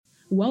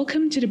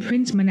Welcome to the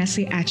Prince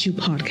Manasseh Achu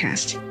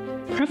podcast.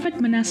 Prophet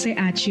Manasseh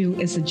Achu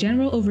is the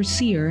General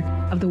Overseer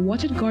of the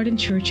Watered Garden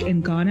Church in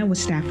Ghana,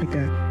 West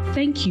Africa.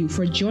 Thank you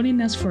for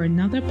joining us for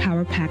another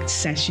power-packed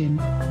session.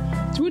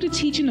 Through the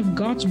teaching of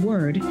God's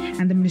Word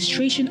and the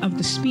ministration of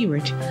the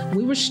Spirit,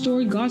 we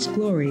restore God's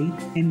glory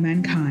in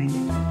mankind.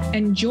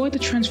 Enjoy the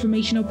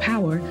transformational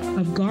power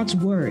of God's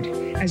Word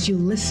as you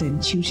listen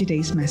to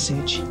today's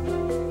message.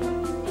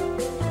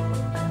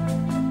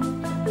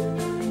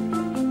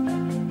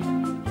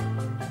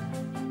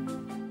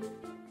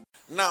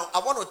 Now, I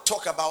want to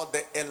talk about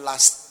the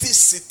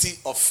elasticity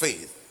of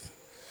faith.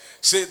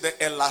 Say the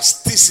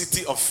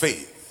elasticity of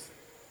faith.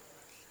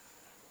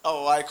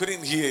 Oh, I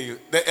couldn't hear you.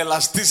 The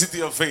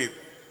elasticity of faith.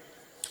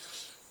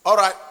 All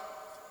right.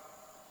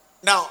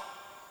 Now,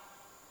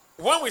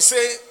 when we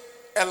say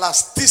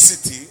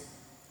elasticity,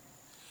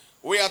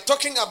 we are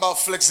talking about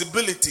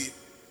flexibility,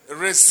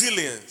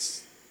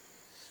 resilience,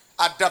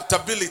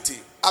 adaptability,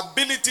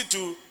 ability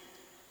to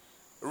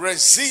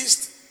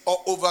resist or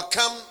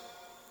overcome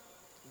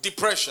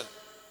depression.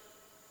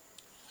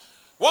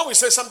 When we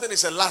say something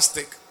is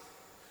elastic,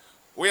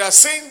 we are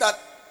saying that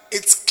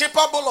it's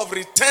capable of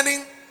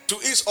returning to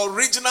its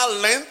original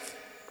length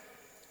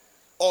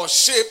or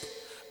shape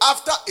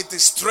after it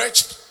is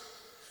stretched,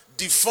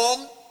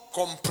 deformed,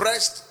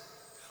 compressed,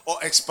 or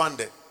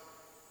expanded.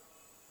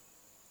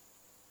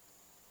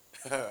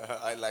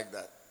 I like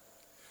that.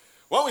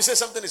 When we say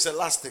something is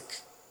elastic,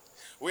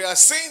 we are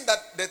saying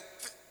that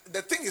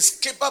the thing is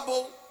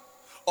capable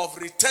of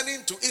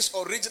returning to its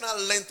original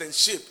length and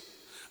shape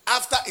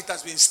after it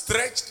has been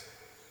stretched,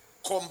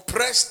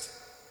 compressed,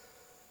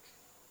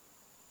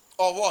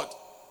 or what?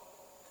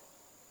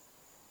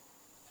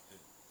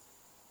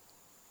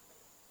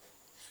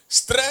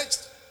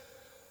 Stretched,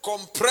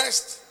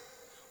 compressed,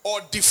 or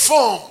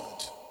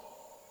deformed,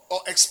 or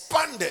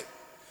expanded,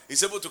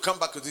 is able to come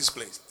back to this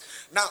place.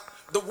 Now,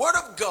 the Word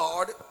of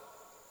God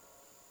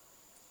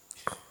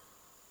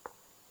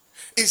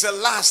is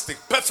elastic,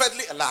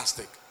 perfectly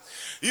elastic.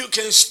 You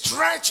can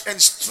stretch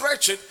and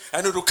stretch it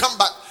and it will come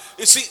back.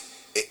 You see,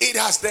 it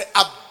has the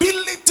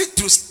ability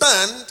to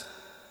stand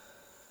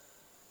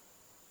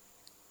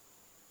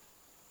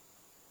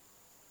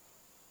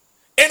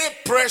any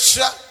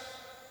pressure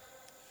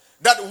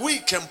that we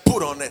can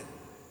put on it.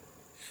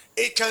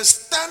 It can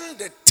stand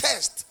the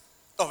test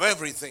of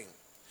everything.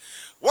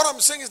 What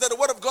I'm saying is that the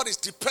Word of God is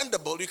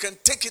dependable. You can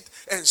take it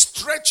and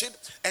stretch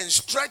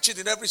it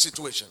in every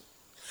situation.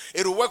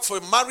 It will work for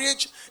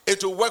marriage.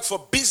 It will work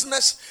for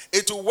business.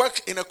 It will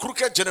work in a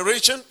crooked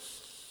generation.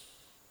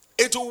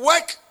 It will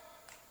work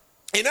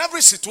in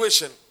every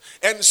situation.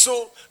 And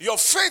so your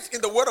faith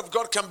in the Word of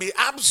God can be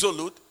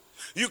absolute.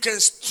 You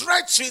can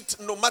stretch it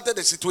no matter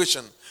the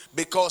situation,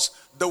 because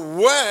the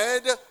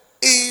Word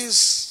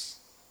is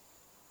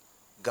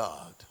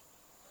God.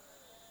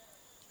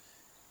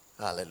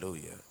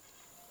 Hallelujah.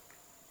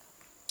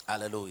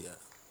 Hallelujah.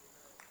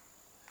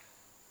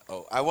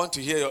 Oh, I want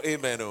to hear your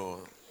amen. Oh.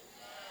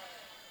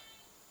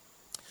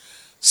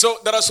 So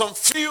there are some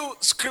few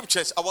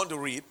scriptures I want to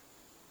read.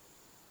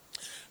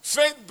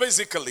 Faith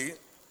basically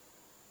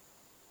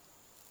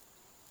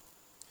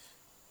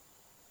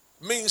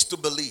means to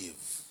believe.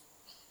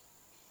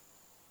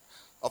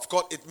 Of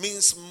course, it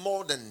means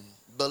more than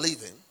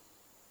believing.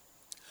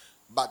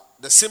 But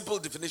the simple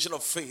definition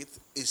of faith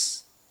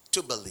is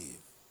to believe.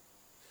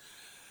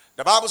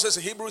 The Bible says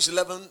in Hebrews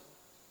 11,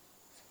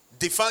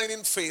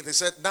 defining faith, it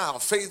said, now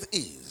faith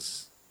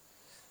is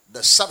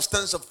the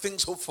substance of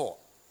things hoped for,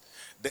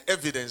 the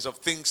evidence of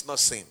things not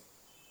seen.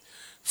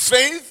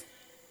 Faith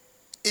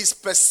is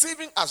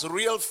perceiving as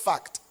real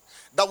fact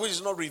that which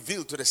is not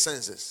revealed to the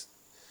senses.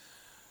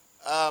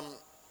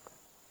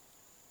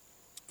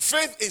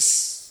 Faith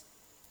is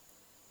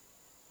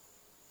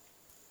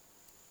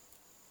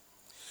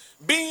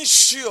being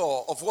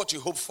sure of what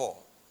you hope for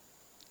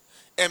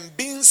and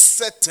being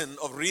certain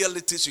of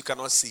realities you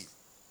cannot see.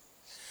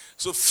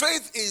 So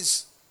faith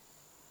is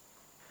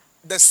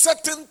the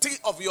certainty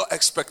of your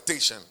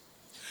expectation.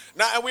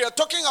 Now, and we are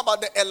talking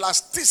about the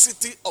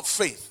elasticity of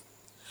faith.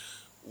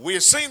 We are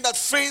saying that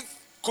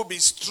faith could be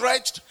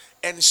stretched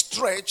and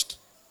stretched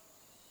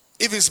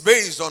if it's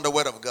based on the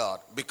Word of God,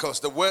 because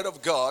the Word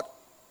of God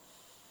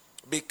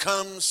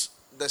becomes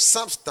the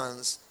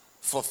substance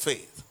for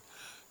faith.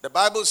 The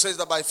Bible says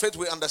that by faith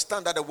we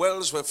understand that the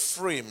worlds were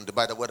framed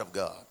by the Word of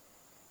God.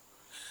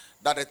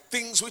 That the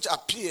things which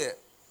appear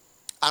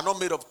are not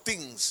made of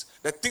things.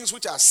 The things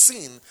which are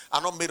seen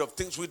are not made of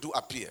things which do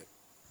appear.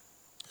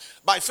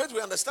 By faith,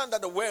 we understand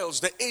that the worlds,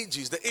 the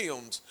ages, the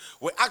aeons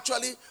were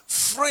actually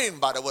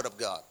framed by the Word of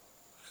God.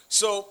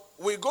 So,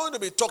 we're going to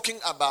be talking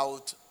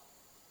about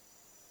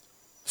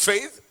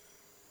faith,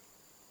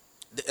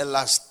 the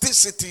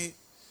elasticity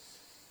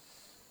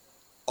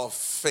of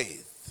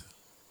faith.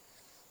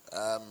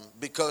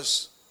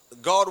 Because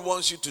God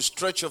wants you to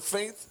stretch your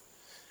faith,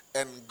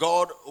 and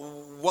God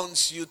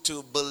wants you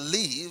to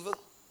believe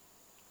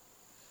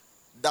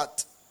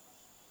that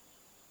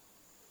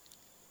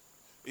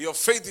your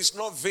faith is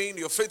not vain.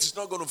 Your faith is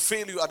not going to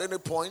fail you at any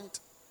point.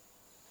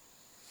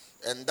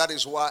 And that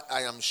is why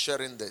I am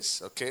sharing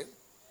this, okay?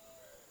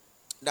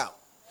 Now,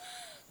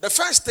 the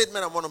first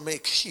statement I want to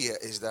make here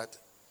is that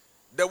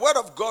the word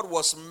of God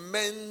was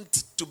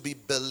meant to be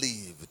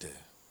believed.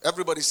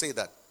 Everybody say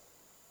that.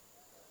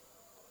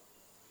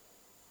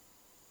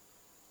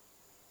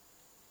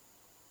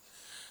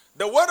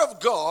 The word of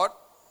God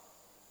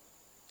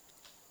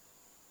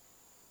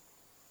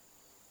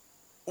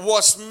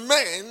was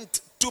meant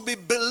to be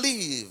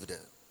believed.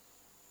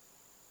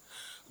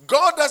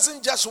 God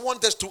doesn't just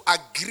want us to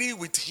agree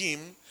with him.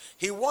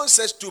 He wants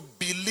us to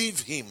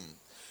believe him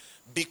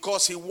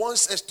because he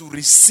wants us to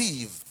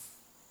receive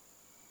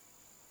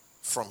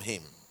from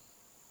him.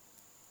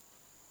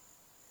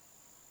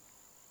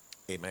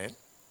 Amen.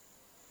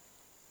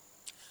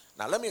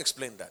 Now let me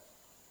explain that.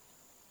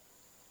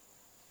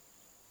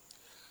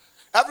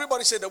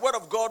 Everybody say the word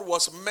of God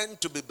was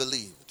meant to be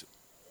believed.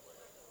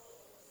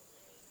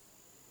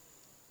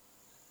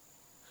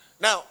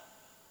 Now,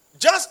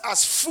 just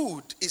as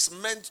food is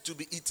meant to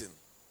be eaten,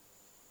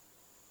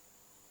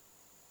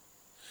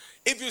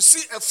 if you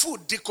see a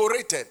food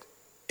decorated,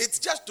 it's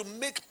just to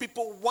make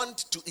people want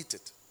to eat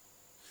it.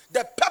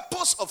 The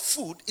purpose of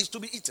food is to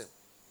be eaten.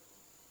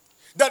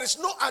 There is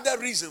no other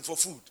reason for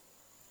food.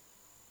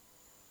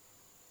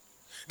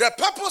 The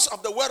purpose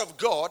of the word of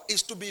God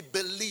is to be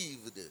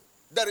believed.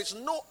 There is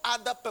no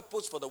other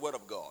purpose for the word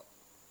of God.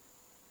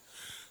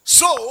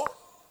 So,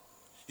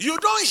 you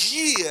don't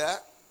hear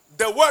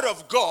the word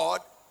of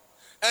God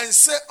and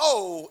say,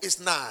 oh,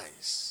 it's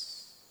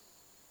nice.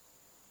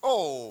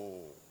 Oh,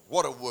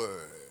 what a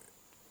word.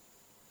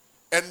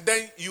 And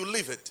then you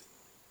leave it.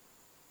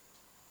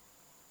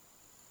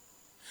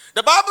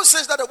 The Bible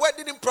says that the word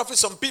didn't profit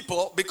some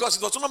people because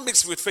it was not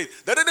mixed with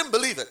faith. They didn't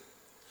believe it.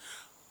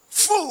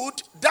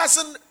 Food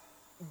doesn't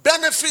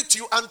benefit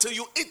you until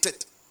you eat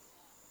it.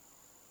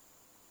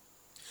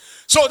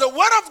 So the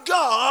word of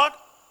God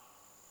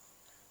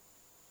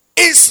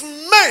is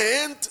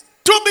meant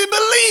to be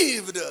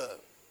believed.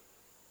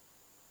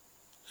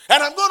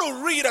 And I'm going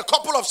to read a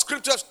couple of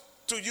scriptures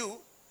to you.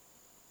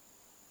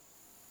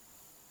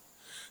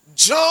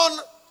 John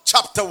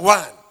chapter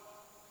 1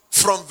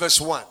 from verse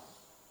 1.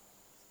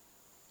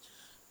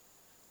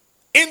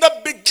 In the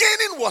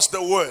beginning was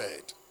the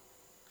Word.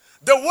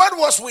 The Word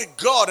was with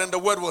God and the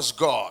Word was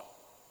God.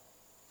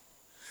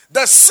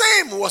 The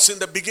same was in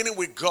the beginning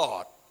with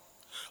God.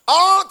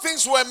 All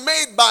things were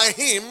made by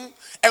him,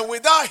 and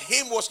without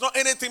him was not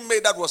anything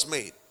made that was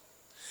made.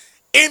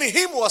 In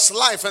him was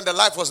life, and the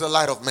life was the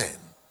light of men.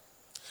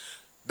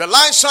 The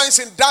light shines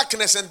in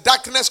darkness, and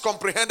darkness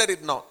comprehended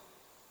it not.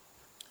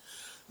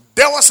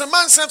 There was a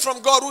man sent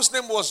from God whose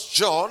name was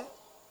John.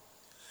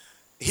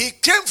 He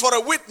came for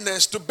a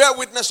witness, to bear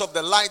witness of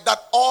the light, that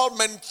all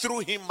men through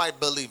him might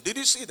believe. Did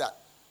you see that?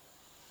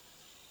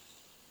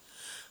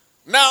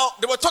 Now,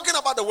 they were talking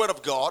about the word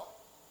of God.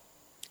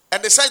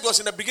 And they said it was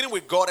in the beginning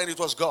with God, and it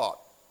was God.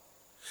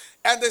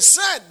 And they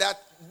said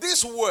that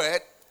this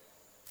word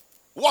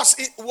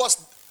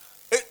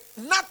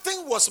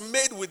nothing was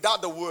made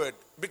without the word,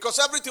 because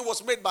everything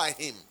was made by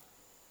him.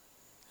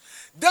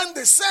 Then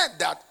they said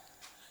that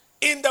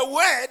in the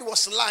word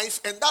was life,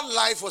 and that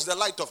life was the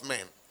light of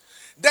men.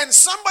 Then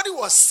somebody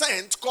was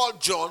sent, called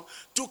John,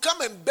 to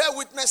come and bear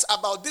witness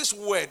about this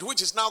word,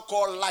 which is now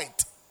called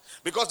light.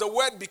 Because the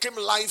word became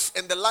life,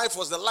 and the life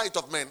was the light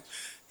of men.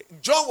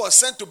 John was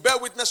sent to bear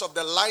witness of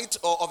the light,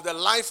 or of the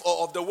life,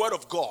 or of the word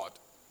of God,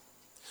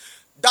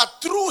 that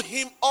through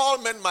him all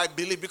men might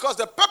believe, because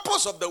the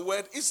purpose of the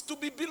word is to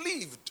be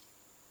believed.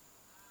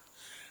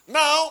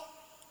 Now,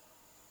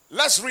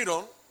 let's read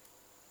on.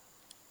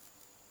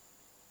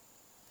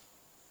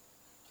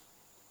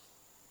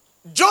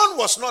 John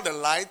was not a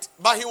light,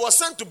 but he was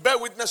sent to bear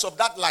witness of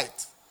that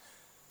light.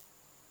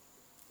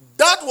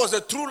 That was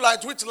the true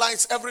light which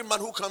lights every man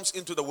who comes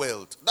into the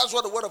world. That's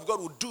what the word of God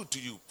will do to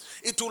you.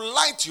 It will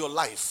light your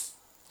life.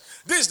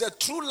 This is the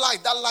true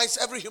light that lights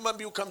every human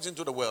being who comes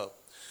into the world.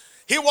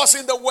 He was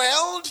in the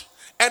world,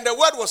 and the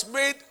word was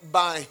made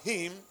by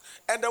him,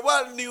 and the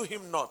world knew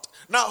him not.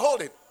 Now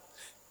hold it.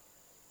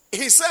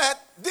 He said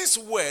this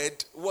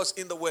word was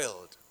in the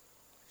world,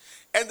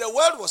 and the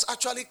world was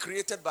actually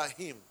created by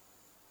him.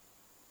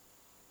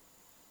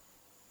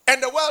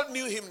 And the world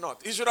knew him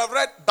not. He should have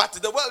read, but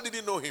the world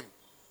didn't know him.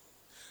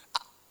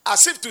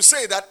 As if to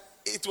say that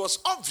it was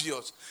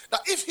obvious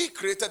that if he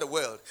created the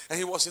world and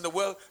he was in the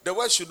world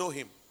should know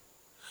him.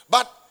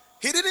 But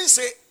he didn't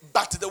say,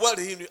 but the world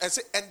knew him,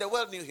 and the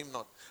world knew him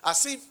not.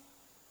 As if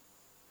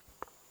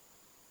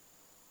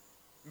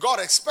God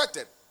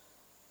expected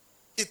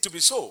it to be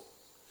so.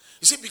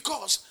 You see,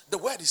 because the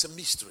word is a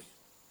mystery.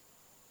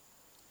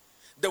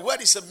 The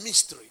word is a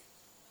mystery.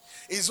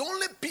 It's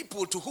only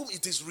people to whom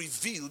it is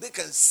revealed, they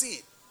can see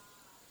it.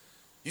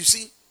 You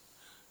see,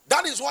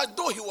 that is why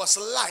though he was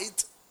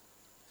light,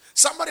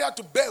 somebody had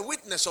to bear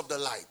witness of the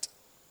light.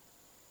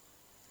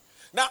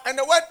 Now, and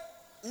the word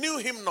knew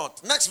him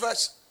not. Next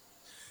verse.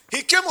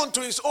 He came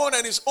unto his own,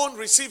 and his own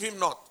received him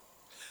not.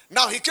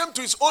 Now he came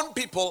to his own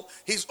people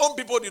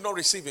did not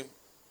receive him.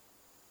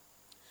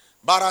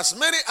 But as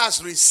many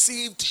as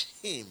received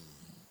him,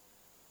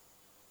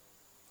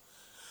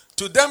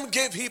 To them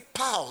gave he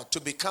power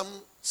to become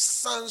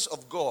sons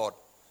of God,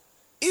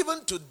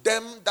 even to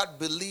them that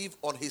believe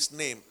on his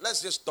name.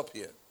 Let's just stop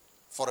here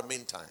for a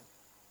meantime.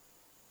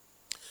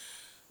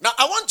 Now,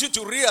 I want you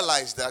to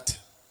realize that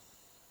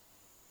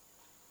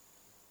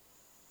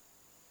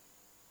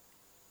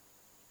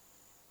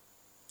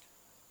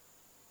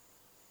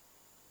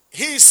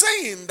he is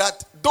saying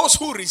that those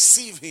who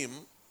receive him,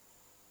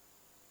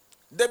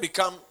 they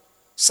become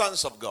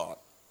sons of God.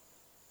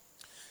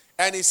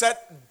 And he said,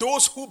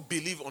 those who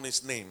believe on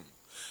his name.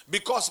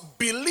 Because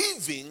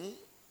believing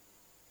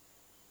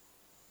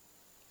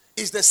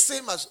is the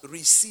same as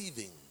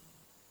receiving.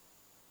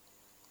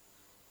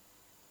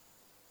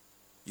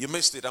 You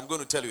missed it. I'm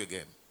going to tell you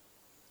again.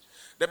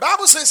 The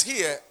Bible says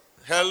here,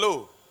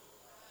 hello.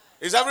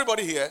 Is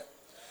everybody here?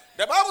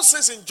 The Bible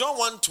says in John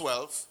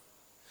 1:12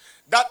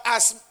 that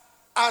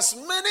as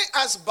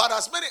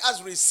many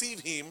as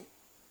receive him,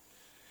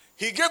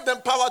 he gave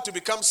them power to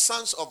become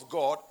sons of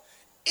God,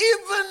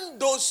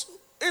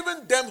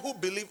 even them who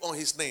believe on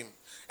his name.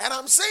 And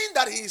I'm saying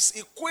that he is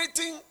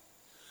equating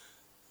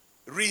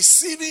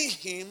receiving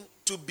him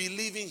to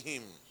believing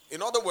him.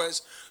 In other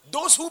words,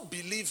 those who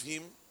believe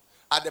him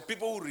are the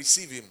people who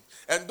receive him,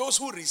 and those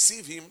who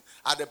receive him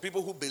are the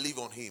people who believe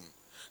on him.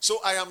 So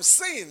I am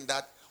saying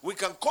that we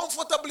can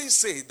comfortably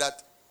say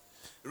that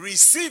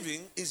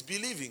receiving is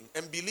believing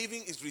and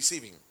believing is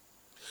receiving.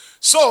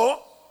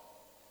 So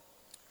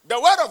the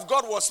word of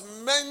God was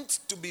meant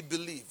to be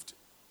believed.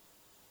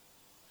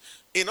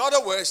 In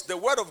other words, the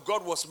word of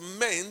God was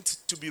meant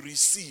to be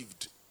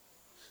received,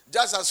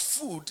 just as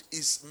food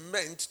is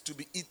meant to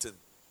be eaten.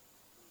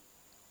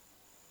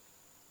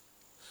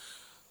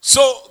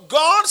 So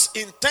God's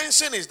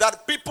intention is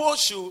that people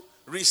should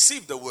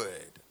receive the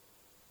word.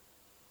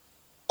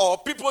 Or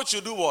people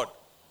should do what?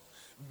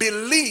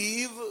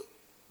 Believe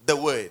the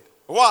word.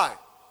 Why?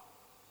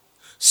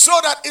 So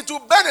that it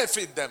will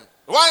benefit them.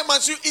 Why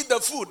must you eat the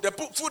food? The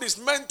food is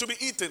meant to be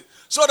eaten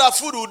so that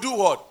food will do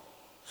what?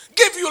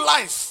 Give you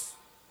life.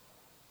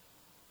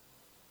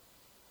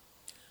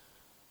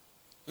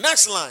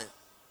 Next line.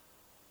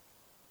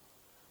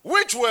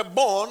 Which were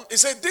born, he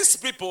said, these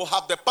people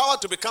have the power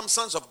to become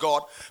sons of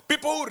God.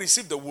 People who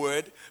receive the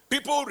word,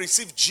 people who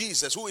receive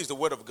Jesus, who is the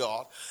word of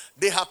God,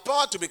 they have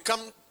power to become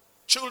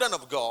children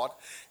of God.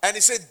 And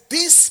he said,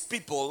 these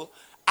people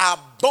are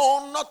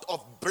born not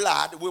of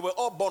blood. We were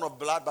all born of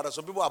blood, but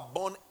some people are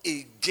born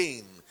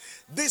again.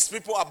 These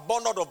people are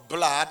born not of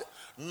blood,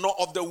 nor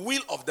of the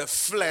will of the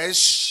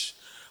flesh,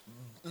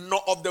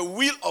 nor of the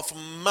will of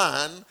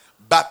man,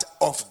 but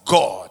of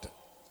God.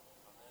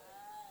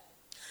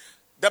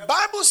 The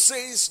Bible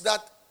says that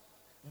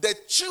the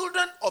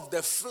children of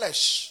the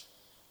flesh,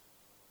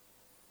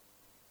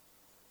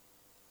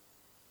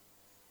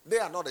 they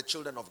are not the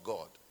children of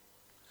God.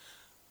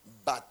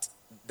 But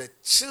the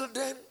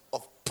children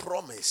of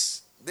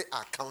promise, they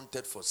are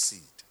counted for seed.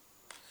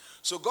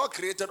 So God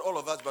created all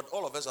of us, but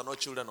all of us are not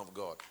children of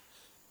God.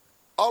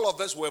 All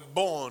of us were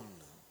born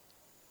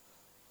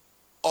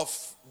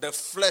of the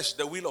flesh,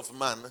 the will of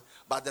man,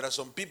 but there are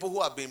some people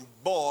who have been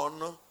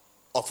born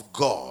of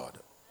God.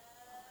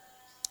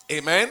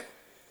 Amen.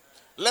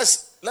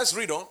 Let's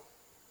read on.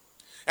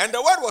 And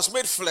the word was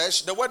made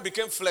flesh, the word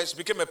became flesh,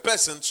 became a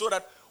person, so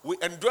that we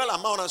indwell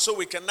among us, so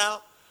we can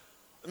now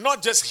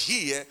not just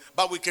hear,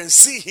 but we can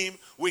see him,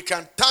 we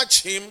can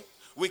touch him,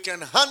 we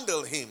can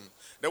handle him.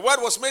 The word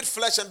was made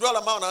flesh and dwell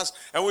among us,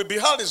 and we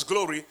beheld his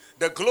glory,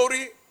 the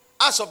glory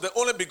as of the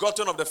only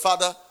begotten of the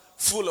Father,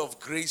 full of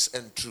grace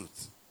and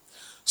truth.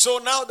 So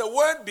now the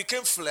word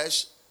became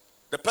flesh,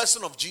 the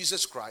person of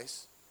Jesus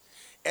Christ,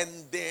 and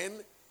then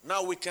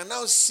now we can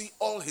now see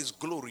all his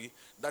glory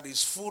that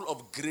is full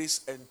of grace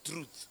and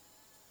truth.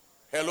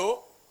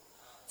 Hello?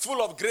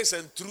 Full of grace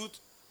and truth,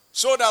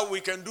 so that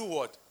we can do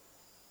what?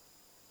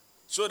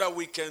 So that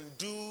we can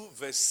do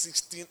verse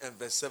 16 and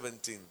verse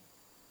 17.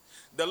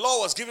 The law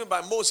was given by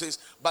Moses,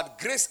 but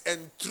grace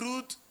and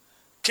truth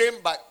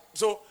came by.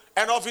 So,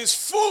 and of his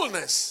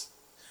fullness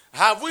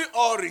have we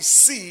all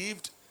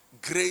received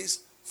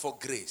grace for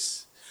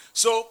grace.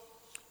 So,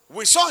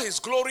 we saw his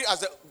glory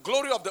as the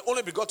glory of the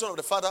only begotten of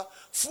the Father,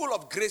 full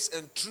of grace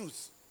and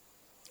truth.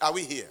 Are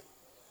we here?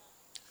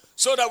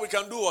 So that we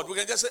can do what? We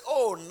can just say,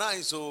 oh,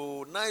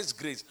 nice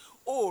grace.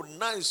 Oh,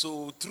 nice,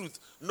 truth.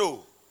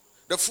 No.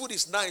 The food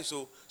is nice,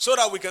 so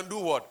that we can do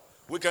what?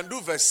 We can do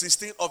verse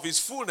 16, of his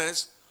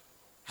fullness.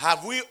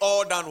 Have we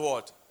all done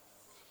what?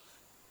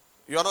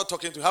 You are not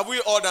talking to. Have we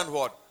all done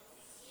what?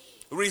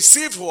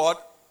 Received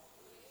what?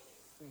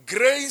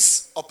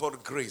 Grace upon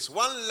grace.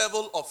 One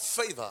level of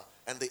favor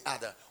and the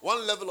other.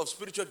 One level of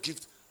spiritual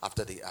gift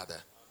after the other.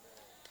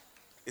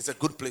 It's a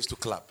good place to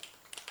clap.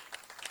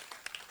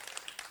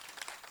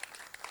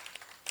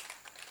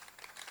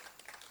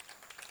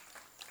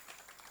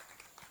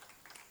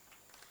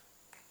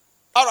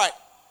 All right.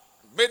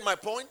 Made my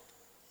point.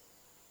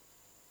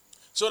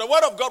 So the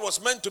word of God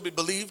was meant to be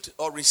believed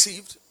or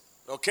received.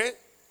 Okay?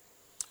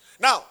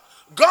 Now,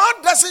 God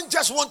doesn't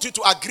just want you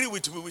to agree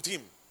with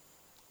him.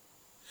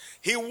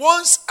 He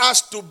wants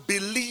us to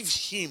believe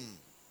him.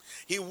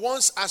 he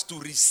wants us to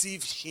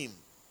receive him.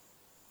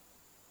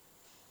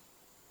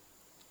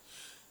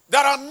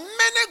 There are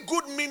many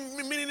good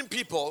meaning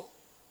people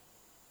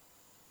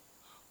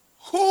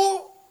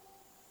who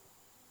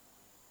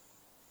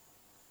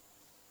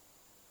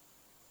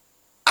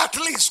at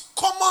least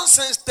common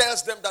sense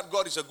tells them that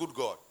God is a good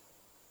God.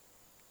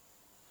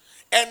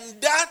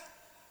 And that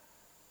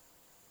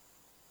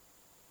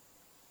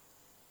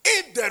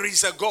if there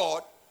is a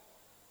God,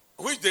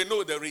 which they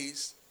know there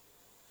is,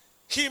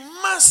 he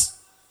must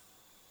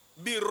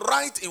be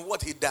right in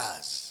what he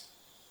does.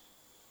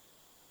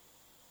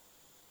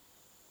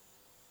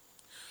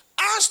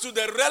 As to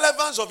the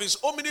relevance of his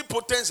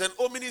omnipotence and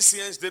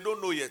omniscience, they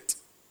don't know yet.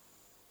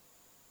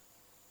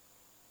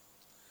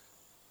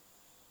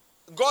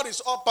 God is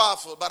all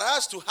powerful, but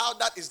as to how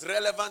that is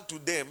relevant to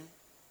them,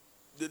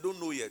 they don't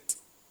know yet.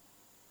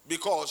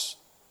 Because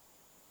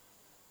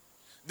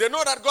they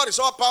know that God is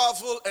all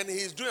powerful and he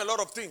is doing a lot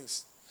of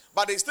things,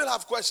 but they still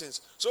have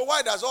questions. So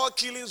why does all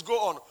killings go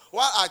on?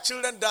 Why are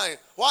children dying?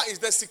 Why is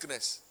there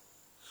sickness?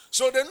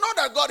 So they know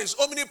that God is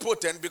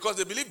omnipotent because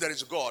they believe there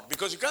is God.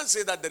 Because you can't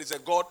say that there is a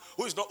God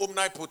who is not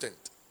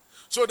omnipotent.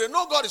 So they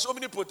know God is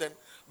omnipotent,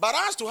 but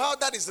as to how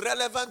that is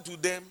relevant to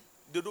them,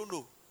 they don't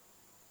know.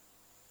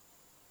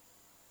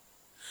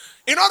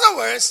 In other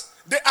words,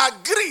 they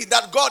agree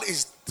that God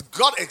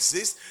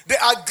exists. They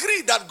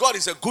agree that God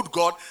is a good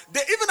God.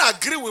 They even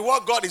agree with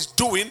what God is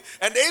doing,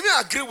 and they even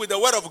agree with the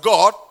word of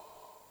God,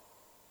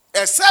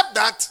 except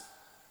that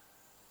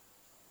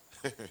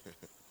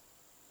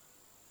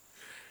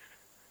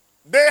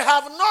they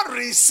have not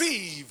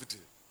received,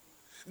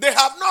 they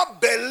have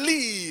not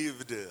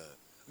believed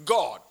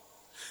God.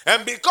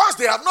 And because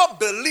they have not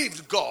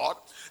believed God,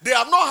 they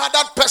have not had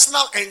that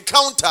personal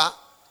encounter,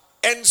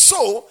 and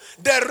so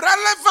the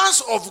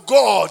relevance of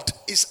God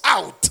is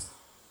out.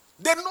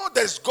 They know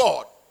there's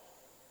God,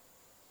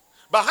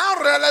 but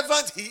how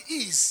relevant he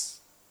is,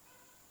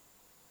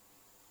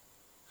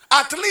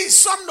 at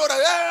least some know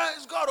that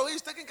it's God, or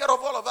he's taking care of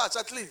all of us.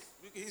 At least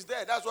he's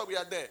there, that's why we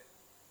are there.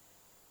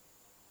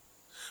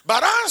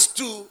 But as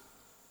to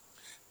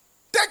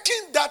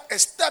taking that a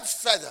step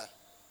further,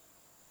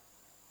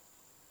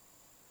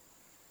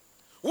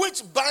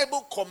 which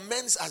Bible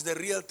commends as the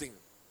real thing,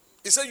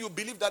 he said you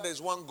believe that there is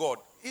one God.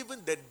 Even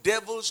the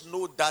devils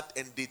know that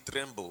and they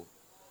tremble.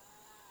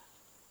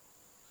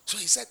 So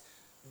he said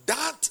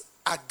that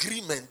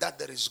agreement that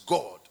there is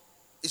God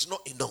is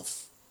not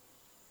enough.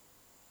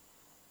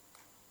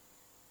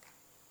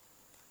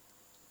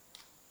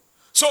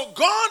 So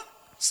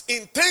God's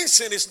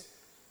intention is,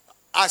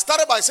 I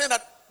started by saying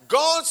that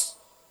God's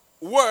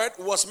word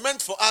was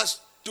meant for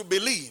us to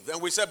believe.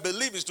 And we said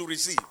believe is to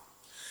receive.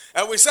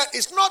 And we said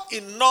it's not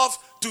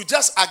enough to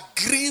just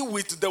agree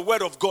with the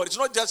word of God. It's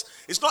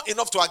not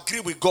enough to agree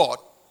with God,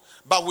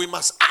 but we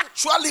must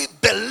actually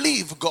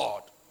believe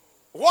God.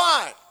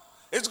 Why?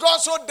 Is God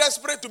so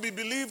desperate to be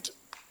believed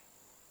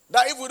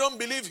that if we don't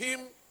believe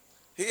him,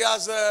 he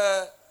has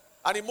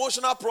an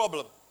emotional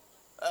problem?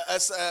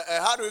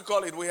 How do we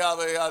call it? He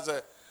has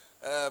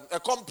a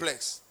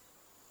complex.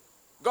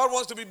 God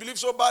wants to be believed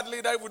so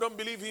badly that if we don't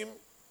believe him,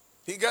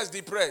 he gets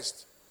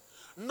depressed.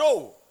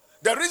 No.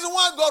 The reason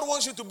why God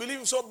wants you to believe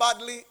him so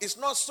badly is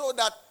not so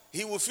that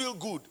he will feel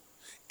good.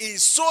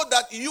 It's so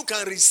that you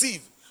can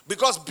receive.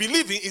 Because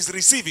believing is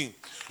receiving.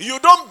 You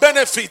don't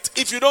benefit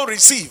if you don't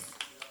receive.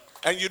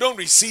 And you don't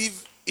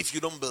receive if you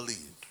don't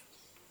believe.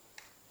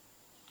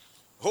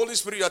 Holy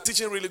Spirit, you are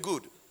teaching really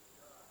good.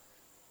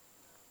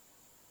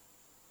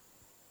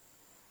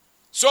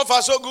 So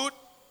far, so good.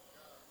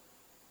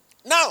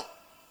 Now,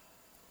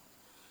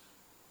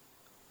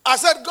 I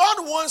said God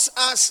wants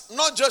us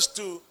not just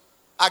to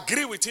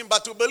agree with him,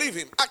 but to believe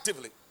him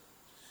actively.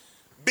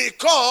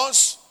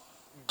 Because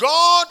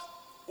God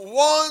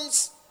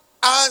wants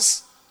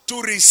us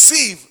to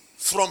receive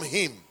from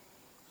him.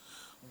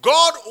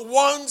 God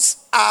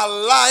wants our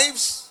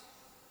lives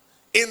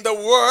in the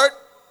word,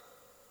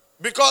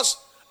 because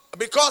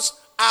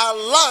our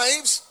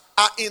lives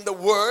are in the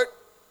word,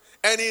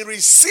 and in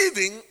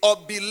receiving or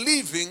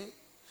believing,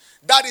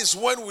 that is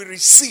when we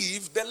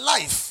receive the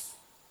life.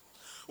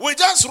 We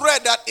just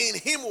read that in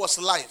him was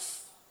life.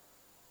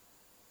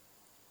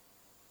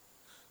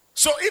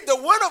 So if the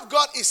word of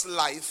God is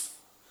life,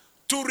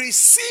 to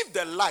receive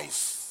the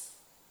life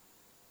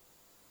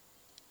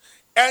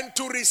and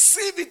to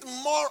receive it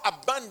more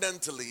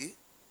abundantly,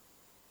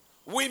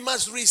 we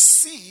must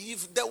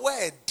receive the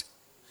word.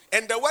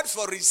 And the word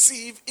for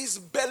receive is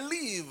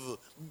believe.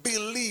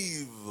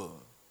 Believe.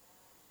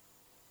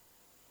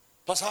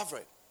 Pastor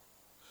Alfred.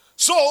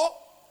 So,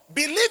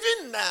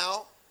 believing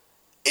now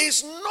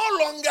is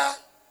no longer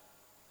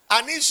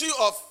an issue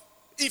of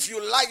if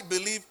you like,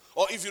 believe,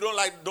 or if you don't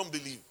like, don't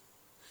believe.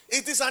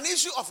 It is an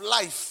issue of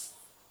life.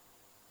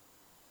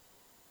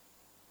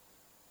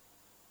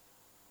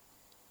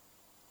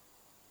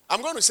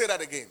 I'm going to say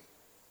that again.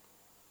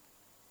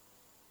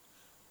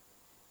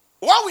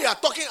 What we are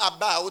talking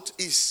about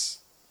is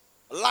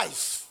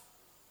life.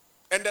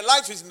 And the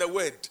life is in the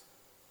word.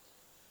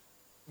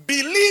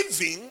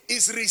 Believing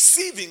is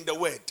receiving the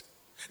word.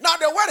 Now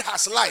the word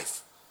has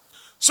life.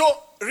 So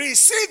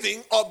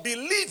receiving or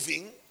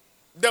believing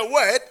the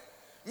word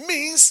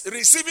means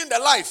receiving the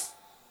life.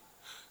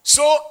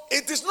 So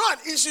it is not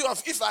an issue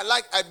of if I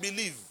like, I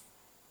believe.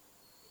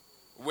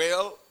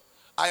 Well,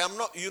 I am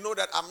not, you know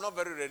that I'm not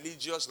very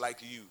religious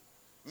like you.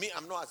 Me,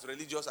 I'm not as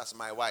religious as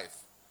my wife.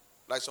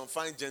 Like some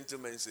fine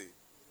gentlemen say.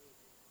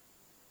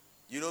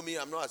 You know me,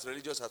 I'm not as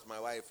religious as my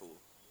wife. Oh.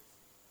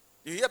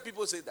 You hear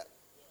people say that.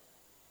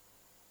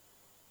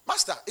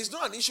 Master, it's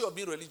not an issue of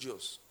being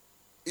religious.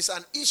 It's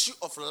an issue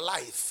of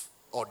life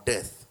or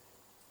death.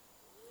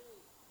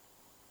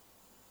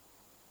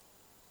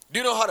 Do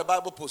you know how the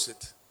Bible puts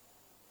it?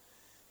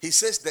 He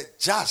says the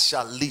just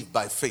shall live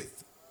by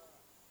faith.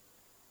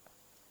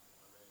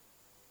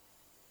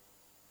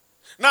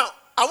 Now,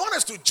 I want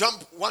us to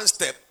jump one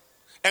step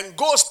and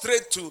go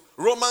straight to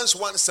Romans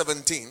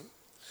 1:17.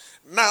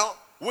 Now,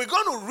 we're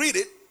going to read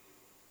it.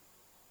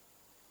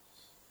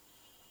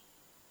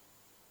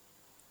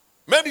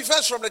 Maybe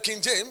first from the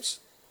King James.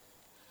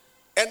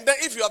 And then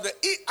if you have the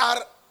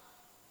ER,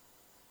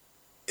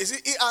 is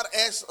it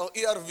ERS or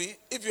ERV?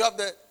 If you have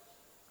the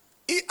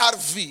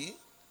ERV,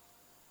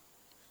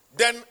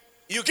 then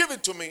you give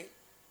it to me.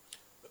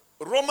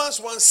 Romans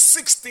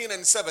 1:16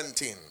 and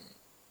 17.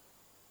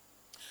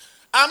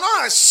 I'm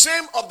not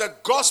ashamed of the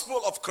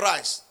gospel of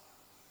Christ.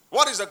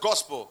 What is the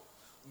gospel?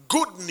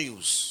 Good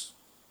news.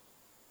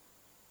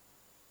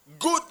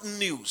 Good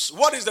news.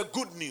 What is the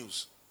good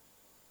news?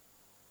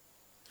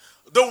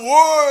 The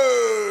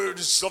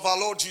words of our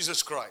Lord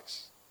Jesus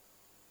Christ.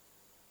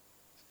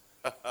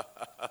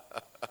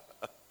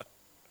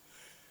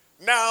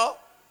 Now,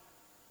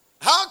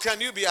 how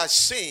can you be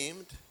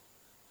ashamed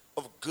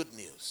of good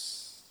news?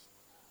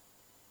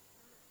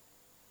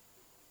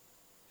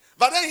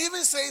 But then he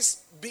even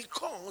says,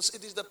 because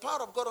it is the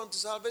power of God unto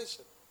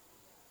salvation.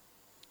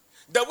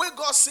 The way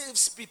God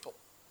saves people,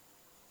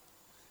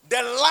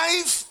 the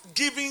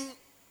life-giving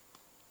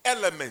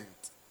element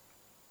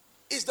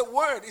is the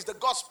word, is the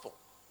gospel,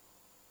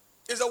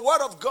 is the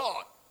word of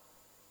God.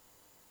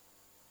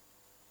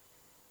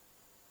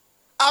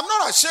 I'm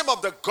not ashamed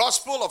of the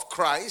gospel of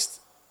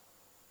Christ,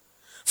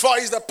 for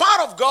it is the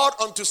power of God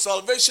unto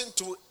salvation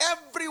to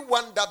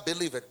everyone that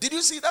believeth. Did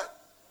you see that?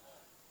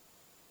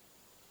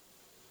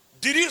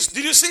 Did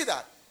you see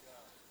that?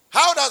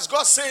 How does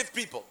God save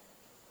people?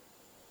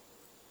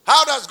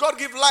 How does God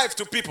give life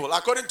to people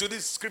according to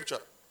this scripture?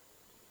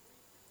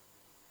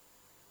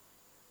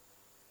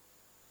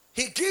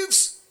 He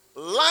gives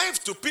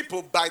life to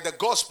people by the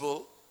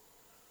gospel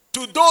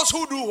to those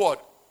who do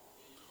what?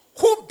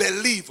 Who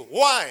believe.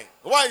 Why?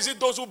 Why is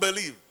it those who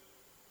believe?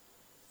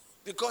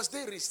 Because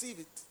they receive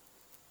it.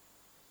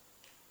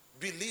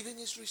 Believing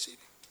is receiving.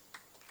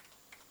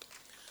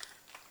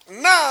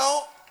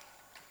 Now,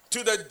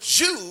 to the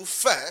Jew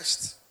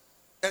first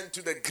and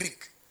to the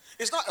Greek.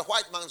 It's not a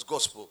white man's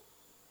gospel.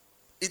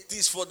 It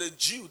is for the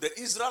Jew, the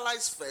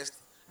Israelites first,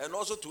 and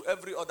also to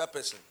every other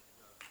person.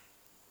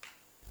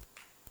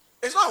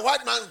 It's not a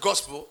white man's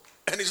gospel,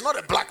 and it's not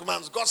a black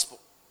man's gospel.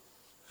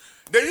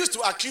 They used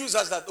to accuse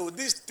us that, oh,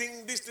 this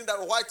thing that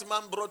a white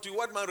man brought you,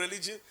 white man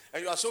religion,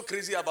 and you are so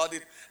crazy about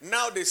it.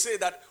 Now they say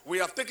that we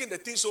have taken the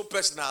thing so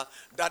personal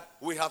that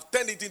we have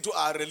turned it into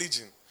our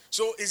religion.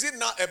 So is it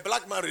now a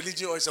black man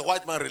religion or is it a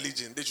white man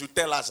religion? They should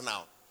tell us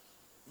now.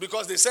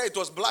 Because they say it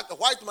was a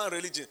white man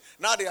religion.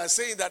 Now they are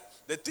saying that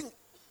the thing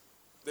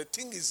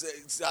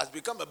has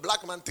become a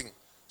black man thing.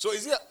 So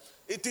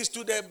it is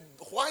to the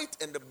white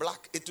and the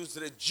black, it is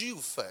to the Jew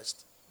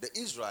first, the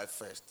Israel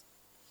first.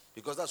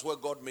 Because that's where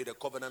God made a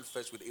covenant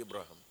first with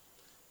Abraham.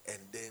 And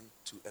then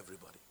to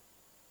everybody.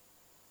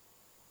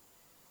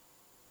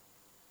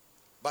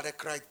 But the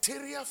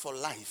criteria for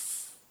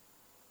life,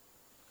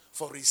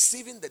 for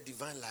receiving the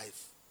divine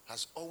life,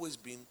 has always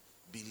been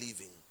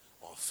believing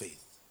or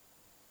faith.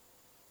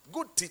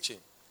 Good teaching.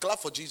 Clap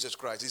for Jesus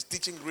Christ. He's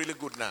teaching really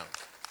good now.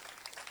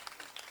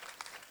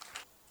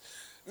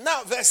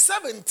 Now, verse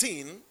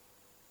 17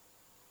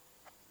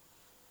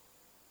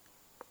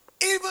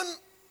 even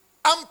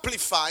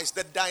amplifies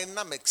the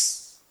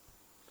dynamics.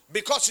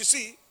 Because you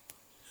see,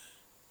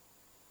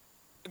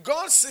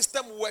 God's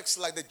system works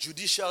like the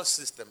judicial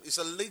system. It's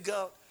a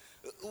legal.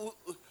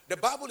 The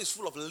Bible is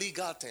full of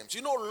legal terms.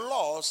 You know,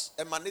 laws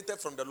emanated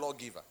from the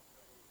lawgiver.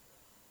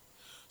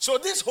 So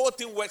this whole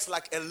thing works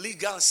like a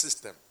legal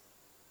system.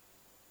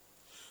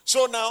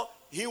 So now,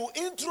 he will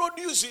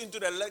introduce you into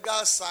the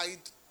legal side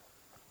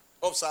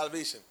of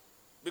salvation.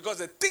 Because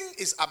the thing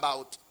is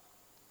about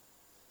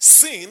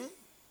sin,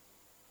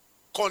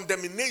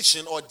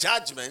 condemnation or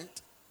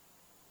judgment,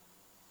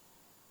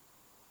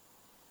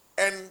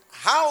 and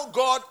how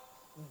God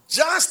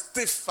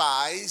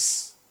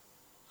justifies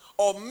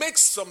or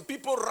makes some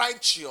people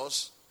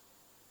righteous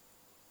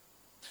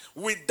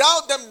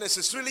without them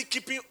necessarily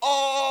keeping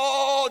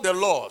all the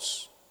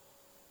laws.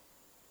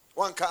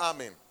 One can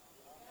amen.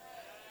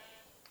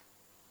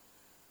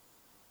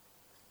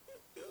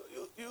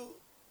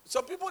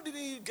 Some people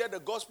didn't get the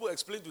gospel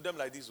explained to them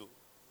like this.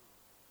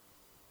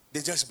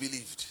 They just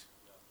believed.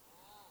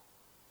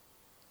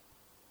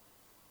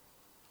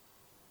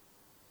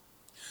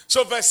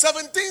 So verse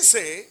 17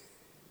 say,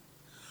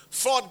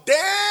 for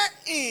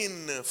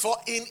in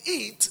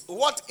it,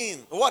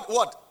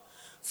 what?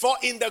 For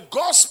in the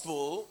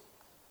gospel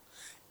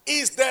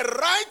is the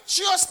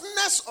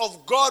righteousness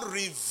of God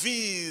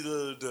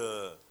revealed.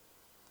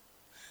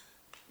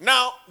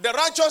 Now, the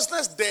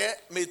righteousness there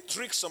may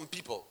trick some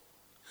people.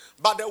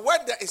 But the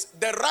word there is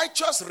the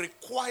righteous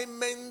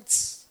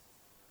requirements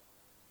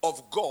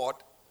of God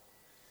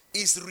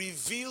is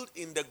revealed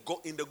in the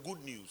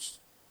good news.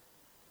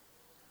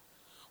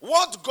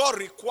 What God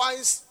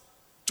requires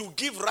to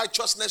give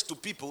righteousness to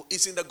people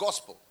is in the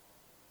gospel.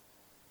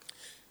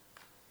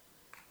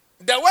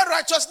 The word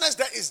righteousness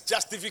there is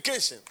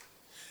justification.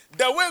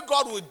 The way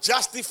God will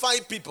justify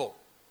people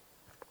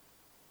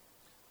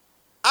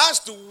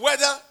as to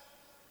whether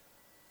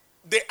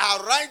they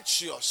are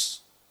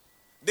righteous,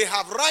 they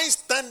have right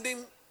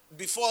standing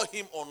before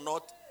Him or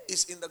not,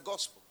 is in the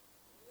gospel.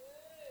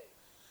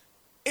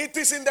 It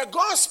is in the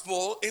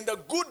gospel, in the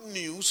good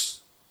news,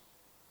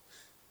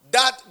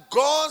 that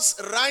God's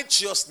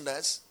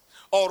righteousness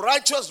or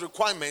righteous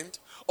requirement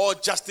or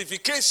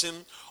justification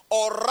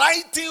or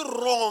righting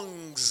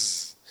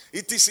wrongs,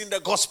 it is in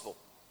the gospel.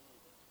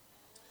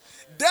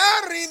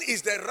 Therein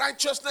is the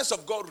righteousness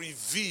of God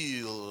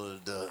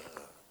revealed.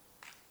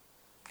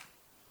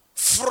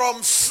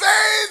 From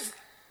faith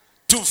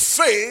to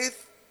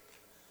faith,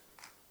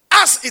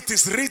 as it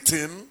is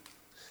written,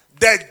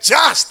 the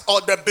just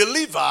or the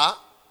believer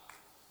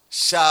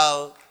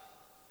shall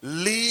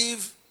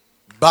live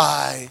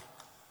by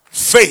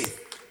faith.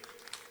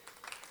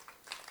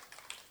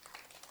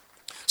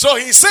 So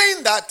he's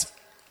saying that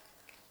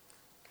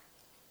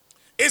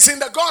it's in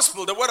the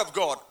gospel, the word of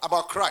God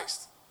about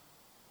Christ,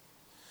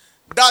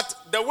 that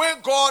the way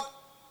God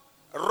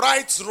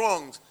rights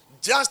wrongs,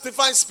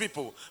 justifies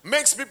people,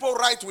 makes people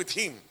right with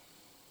Him,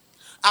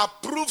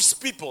 approves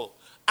people,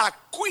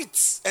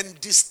 acquits and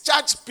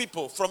discharges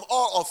people from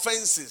all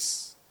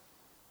offenses.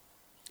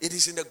 It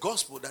is in the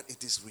gospel that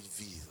it is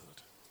revealed.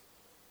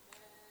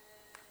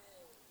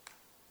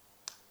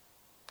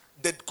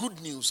 The good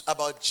news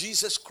about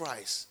Jesus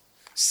Christ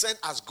sent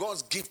as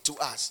God's gift to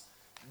us,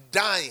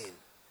 dying,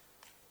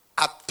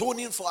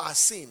 atoning for our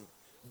sin,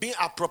 being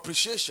our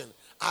propitiation,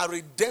 our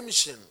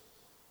redemption.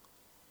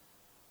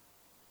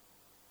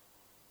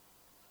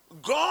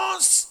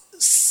 God's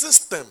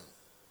system,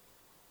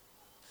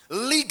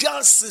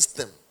 legal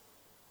system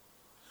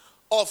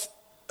of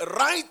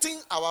righting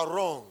our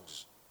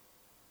wrongs,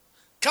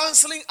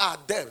 canceling our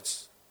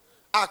debts,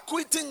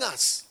 acquitting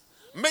us,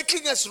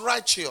 making us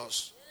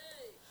righteous.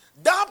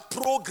 That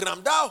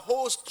program, that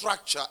whole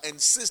structure and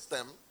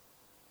system,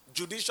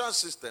 judicial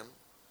system,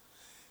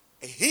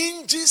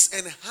 hinges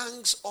and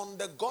hangs on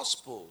the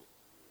gospel.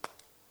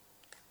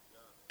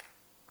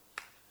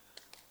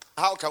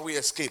 How can we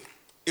escape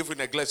if we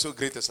neglect so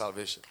great a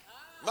salvation?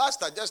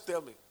 Master, just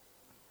tell me.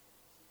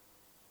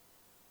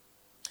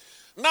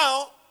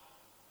 Now,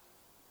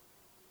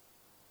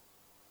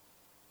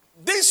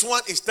 this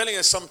one is telling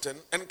us something,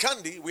 and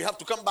Candy, we have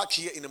to come back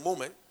here in a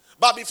moment.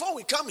 But before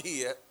we come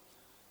here,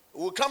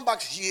 we'll come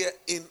back here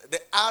in the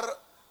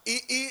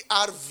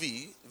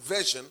ERV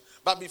version.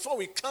 But before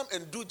we come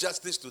and do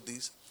justice to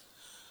this,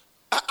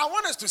 I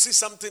want us to see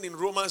something in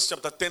Romans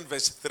chapter 10,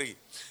 verse 3.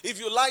 If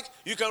you like,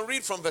 you can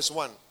read from verse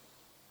 1.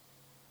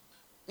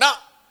 Now,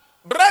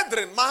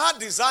 brethren, my heart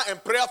desire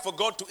and prayer for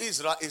God to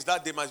Israel is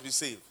that they must be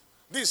saved.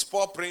 This is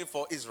Paul praying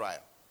for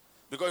Israel.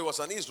 Because he was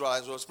an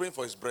Israelite, he was praying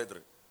for his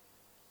brethren.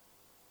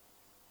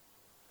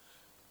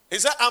 He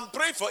said, I'm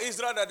praying for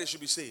Israel that they should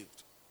be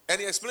saved. And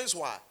he explains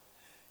why.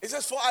 He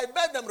says, for I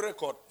bear them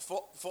record,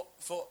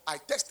 for I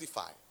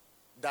testify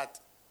that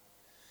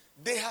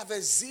they have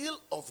a zeal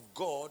of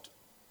God,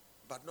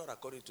 but not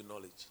according to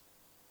knowledge.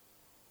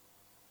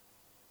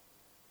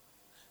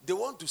 They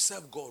want to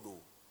serve God, oh.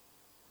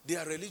 They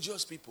are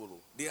religious people, oh.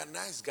 They are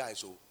nice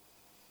guys, oh.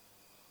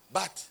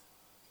 But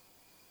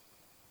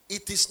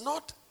it is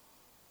not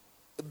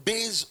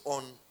based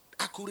on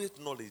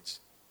accurate knowledge.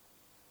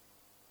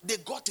 They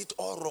got it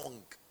all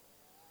wrong.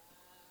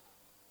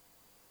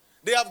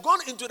 They have gone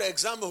into the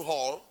exam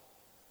hall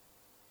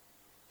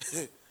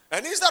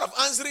and instead of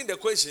answering the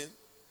question,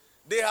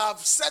 they have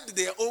set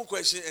their own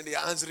question and they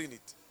are answering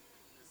it.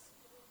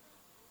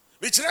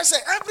 Which I say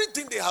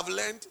everything they have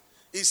learned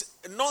is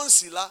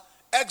non-sila,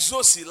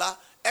 exosila,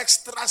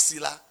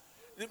 extrasila.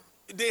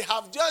 They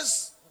have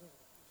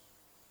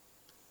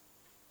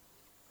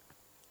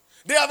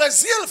a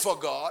zeal for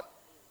God.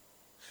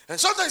 And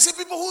sometimes you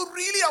see people who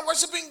really are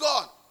worshiping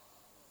God,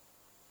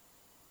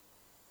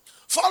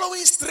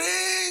 following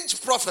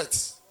strange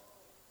prophets,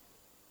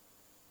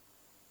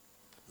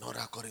 not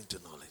according to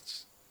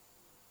knowledge.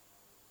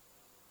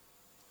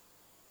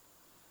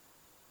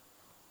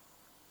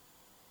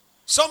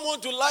 Some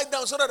want to lie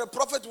down so that the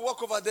prophet will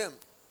walk over them.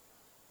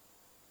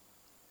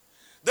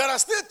 There are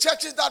still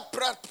churches that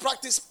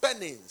practice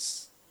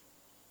penance,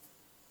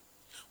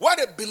 where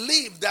they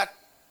believe that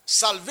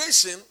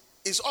salvation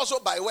is also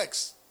by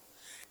works,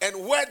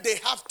 and where they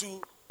have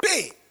to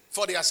pay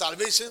for their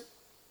salvation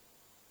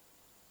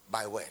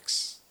by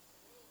works.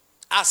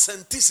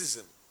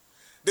 Asceticism.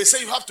 They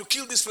say you have to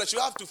kill this flesh. You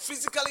have to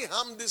physically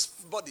harm this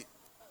body.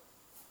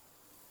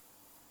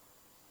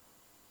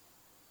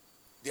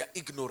 They are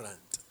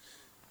ignorant.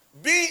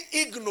 Being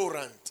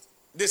ignorant.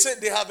 They say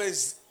they have a...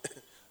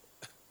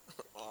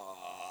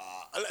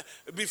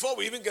 Before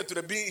we even get to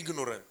the being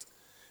ignorant.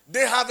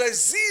 They have a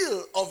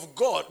zeal of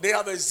God. They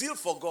have a zeal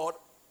for God.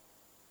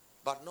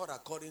 But not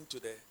according to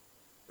the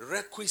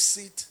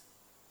requisite,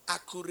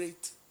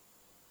 accurate,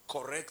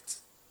 correct,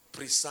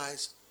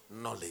 precise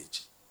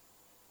knowledge.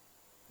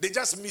 They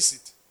just miss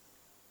it.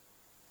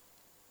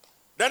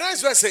 The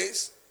next verse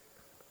says,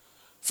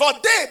 for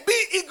they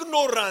be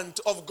ignorant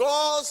of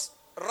God's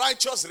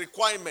righteous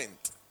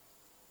requirement,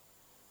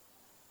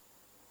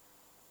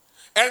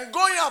 and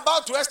going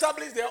about to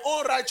establish their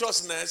own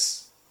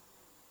righteousness,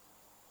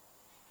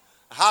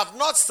 have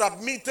not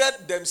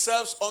submitted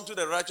themselves unto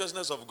the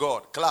righteousness of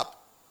God. Clap.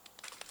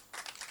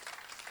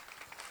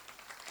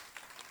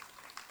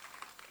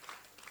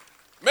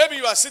 Maybe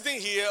you are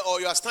sitting here or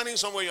you are standing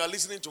somewhere, you are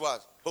listening to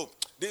us. Oh,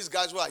 these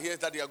guys who are here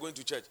that they are going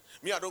to church.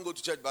 Me, I don't go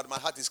to church, but my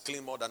heart is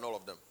clean more than all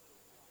of them.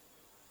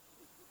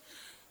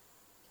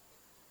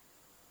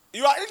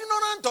 You are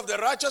ignorant of the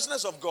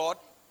righteousness of God,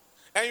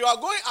 and you are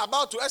going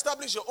about to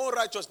establish your own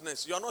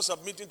righteousness. You are not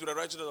submitting to the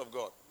righteousness of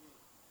God.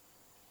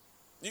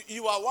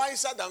 You are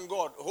wiser than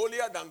God,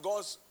 holier than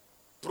God's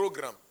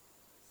program.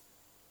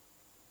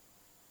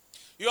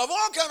 You have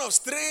all kind of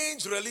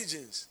strange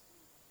religions.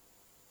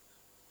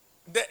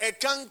 The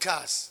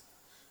Ekankas,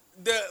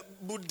 the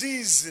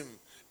Buddhism,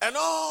 and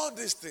all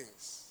these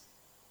things.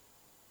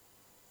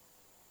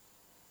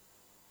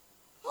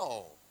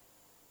 Oh.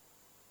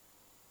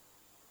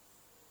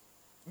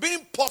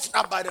 Being puffed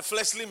up by the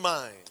fleshly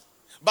mind,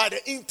 by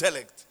the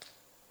intellect.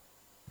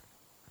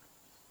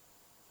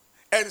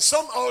 And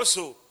some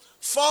also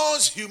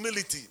false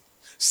humility,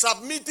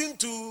 submitting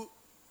to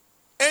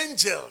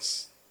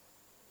angels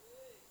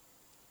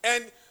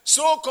and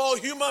so-called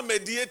human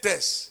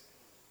mediators.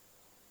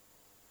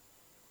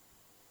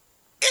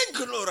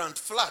 Ignorant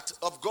flat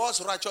of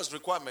God's righteous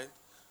requirement,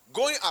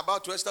 going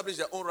about to establish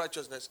their own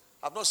righteousness,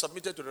 have not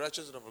submitted to the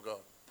righteousness of God.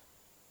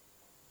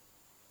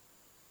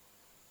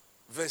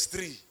 Verse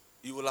 3,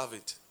 you will have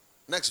it.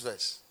 Next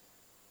verse.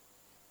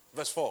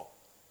 Verse 4.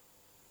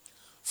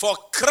 For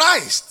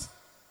Christ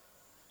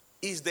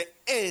is the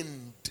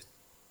end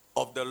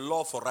of the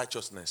law for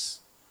righteousness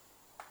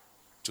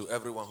to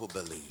everyone who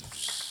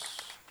believes.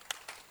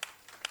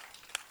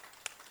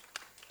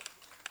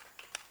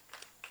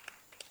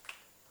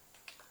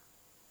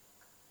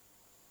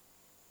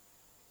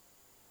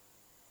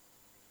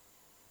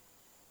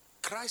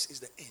 Christ is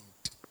the end.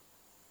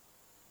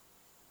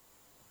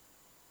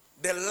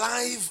 The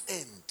live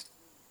end.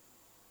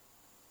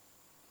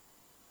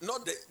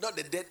 Not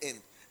the dead end.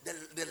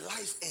 The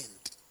life end.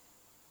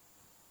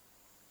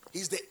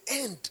 He's the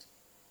end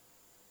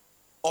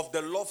of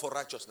the law for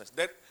righteousness.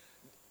 The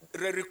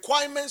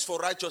requirements for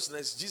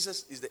righteousness,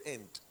 Jesus is the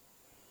end.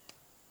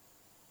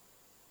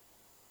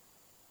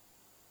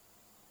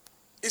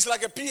 It's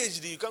like a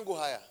PhD, you can't go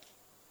higher.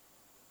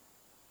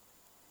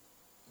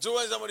 So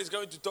when somebody is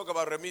coming to talk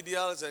about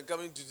remedials and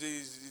coming to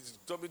this,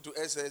 talking to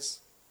SS,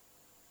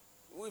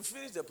 we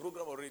finished the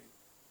program already.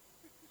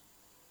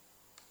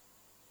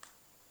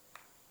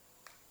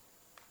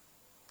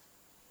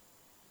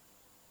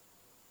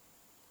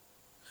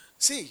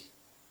 See,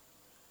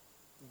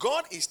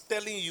 God is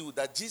telling you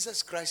that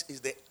Jesus Christ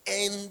is the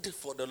end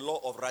for the law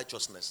of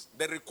righteousness.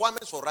 The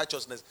requirements for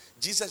righteousness,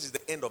 Jesus is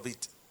the end of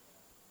it.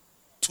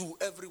 To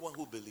everyone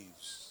who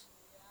believes.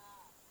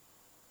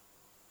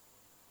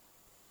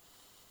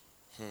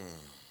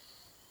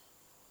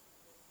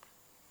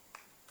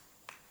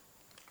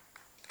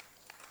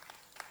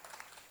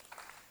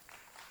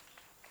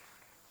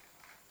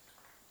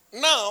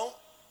 Now,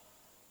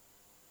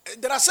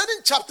 there are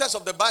certain chapters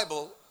of the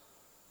Bible.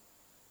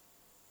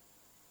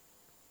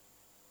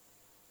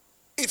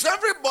 If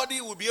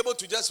everybody would be able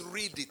to just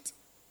read it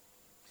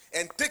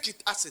and take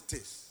it as it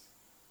is,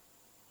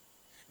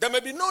 there may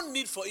be no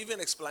need for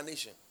even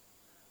explanation.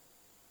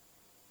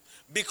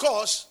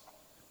 Because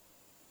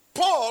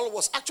Paul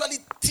was actually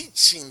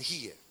teaching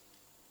here.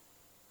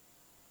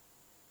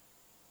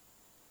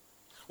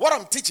 What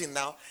I'm teaching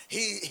now,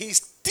 he's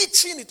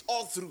teaching it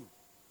all through.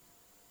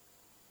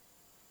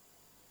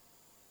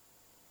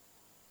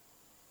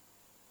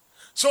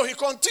 So he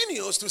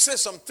continues to say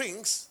some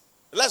things.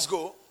 Let's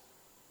go.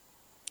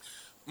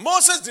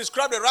 Moses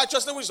described the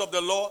righteousness which is of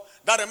the law,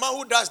 that a man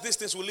who does these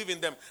things will live in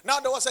them. Now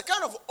there was a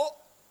kind of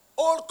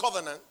old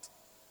covenant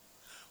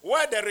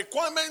where the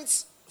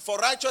requirements for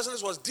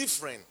righteousness was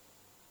different.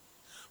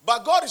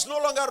 But God is no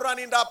longer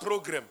running that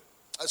program.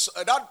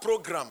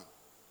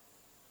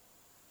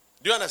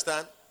 Do you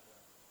understand?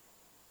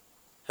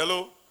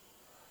 Hello?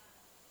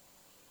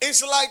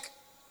 It's like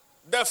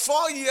the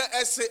 4-year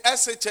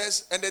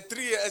SHS and the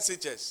 3-year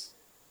SHS.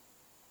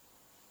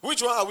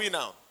 Which one are we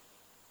now?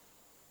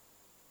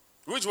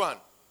 Which one?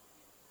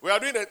 We are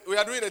doing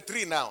the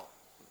 3 now.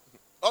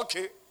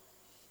 Okay.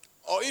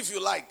 Or if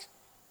you like,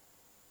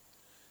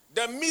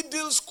 the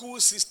middle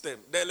school system,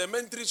 the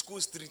elementary school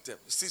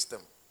system.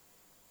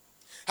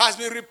 has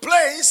been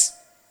replaced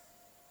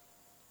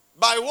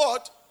by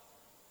what?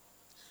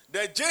 The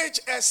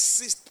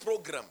JHS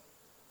program.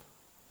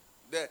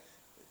 The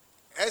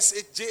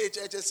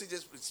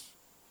JHS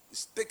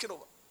is taken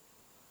over.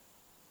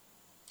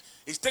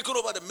 It's taken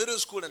over the middle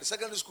school and the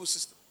secondary school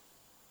system.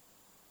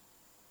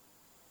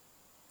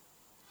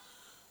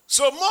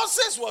 So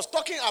Moses was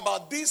talking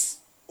about this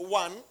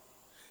one,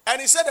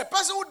 and he said the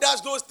person who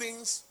does those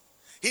things,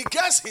 he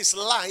gets his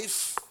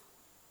life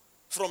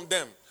from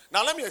them.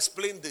 Now let me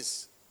explain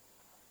this.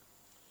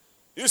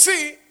 You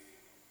see,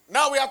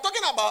 now we are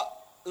talking about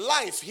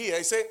life here.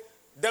 He said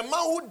the man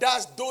who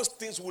does those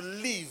things will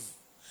live.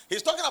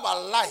 He's talking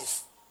about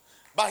life.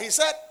 But he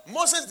said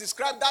Moses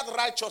described that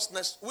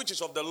righteousness which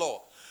is of the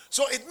law.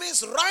 So it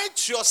means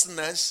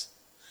righteousness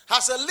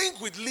has a link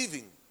with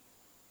living.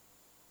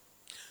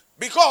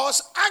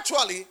 Because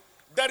actually,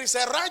 there is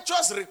a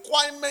righteous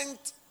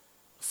requirement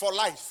for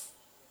life.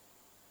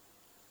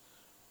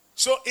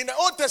 So in the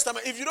Old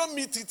Testament, if you don't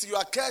meet it, you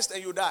are cursed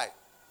and you die.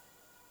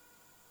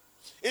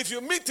 If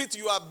you meet it,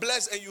 you are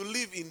blessed and you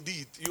live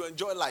indeed. You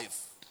enjoy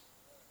life.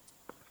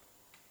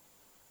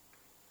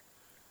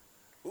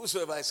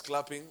 Whosoever is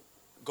clapping,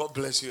 God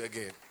bless you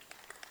again.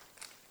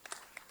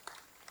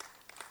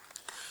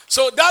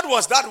 So that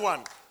was that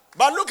one.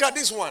 But look at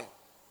this one.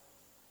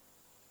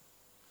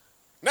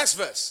 Next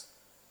verse.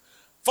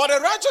 For the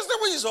righteousness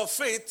which is of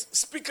faith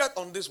speaketh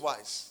on this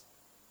wise.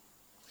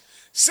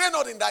 Say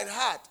not in thine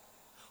heart,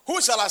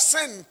 who shall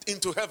ascend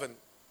into heaven?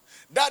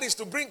 That is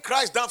to bring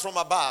Christ down from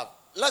above.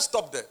 Let's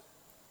stop there.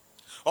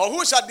 Or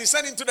who shall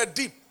descend into the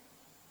deep?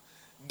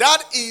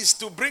 That is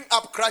to bring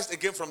up Christ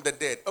again from the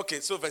dead. Okay,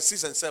 so verse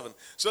 6 and 7.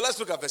 So let's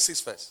look at verse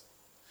 6 first.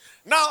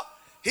 Now,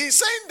 he's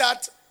saying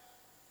that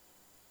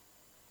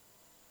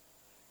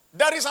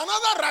there is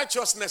another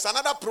righteousness,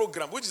 another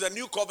program, which is a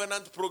new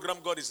covenant program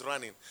God is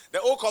running. The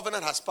old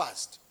covenant has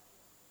passed.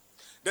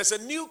 There's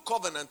a new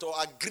covenant or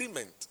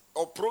agreement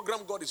or program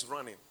God is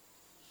running.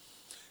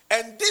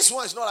 And this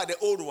one is not like the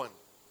old one.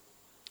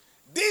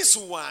 This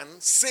one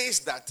says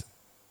that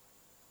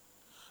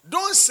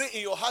don't say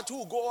in your heart who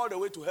will go all the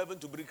way to heaven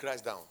to bring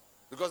Christ down,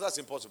 because that's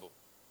impossible.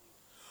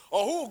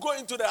 Or who will go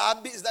into the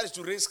abyss, that is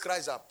to raise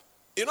Christ up.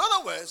 In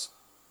other words,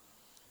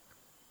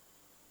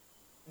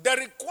 the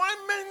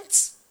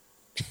requirements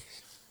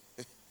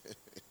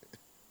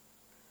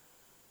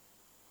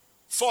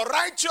for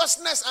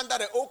righteousness under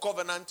the old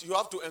covenant, you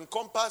have to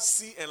encompass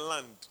sea and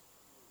land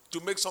to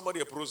make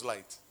somebody a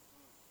proselyte.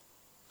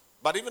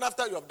 But even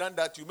after you have done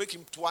that, you make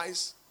him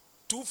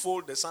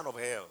twofold the son of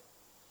hell.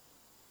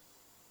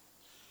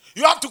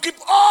 You have to keep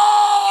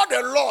all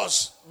the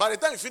laws. By the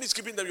time you finish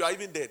keeping them, you are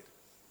even dead.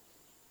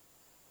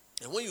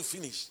 And when you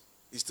finish,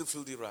 it's still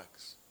filthy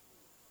rags.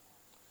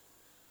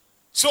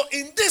 So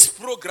in this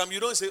program,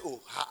 you don't say,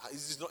 oh,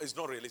 it's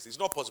not realistic. It's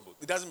not possible.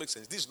 It doesn't make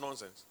sense. This is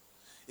nonsense.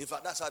 In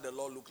fact, that's how the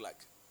law look like.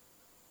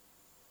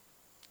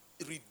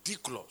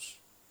 Ridiculous.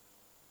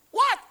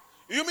 What?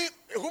 You mean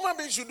a human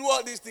being should do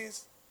all these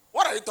things?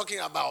 What are you talking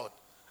about?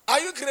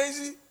 Are you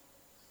crazy?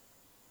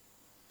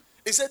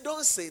 He said,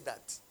 don't say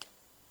that.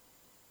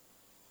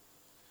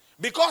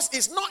 Because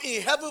it's not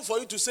in heaven for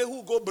you to say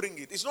who go bring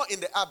it. It's not in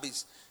the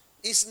abyss.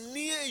 It's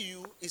near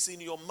you. It's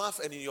in your mouth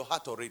and in your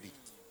heart already.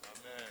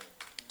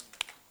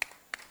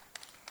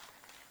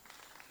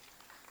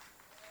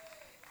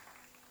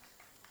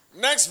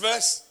 Amen. Next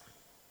verse.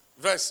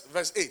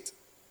 Verse 8.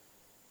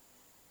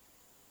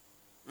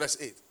 Verse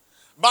 8.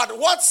 But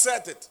what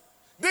said it?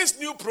 This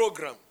new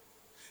program,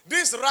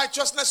 this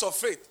righteousness of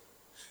faith,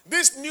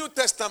 this New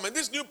Testament,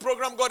 this new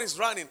program God is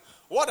running,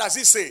 what does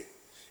he say?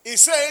 He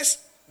says,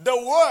 the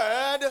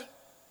word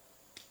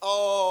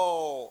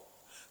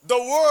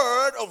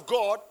of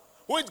God,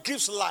 which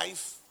gives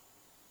life,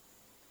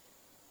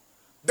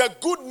 the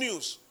good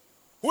news,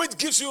 which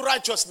gives you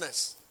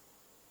righteousness,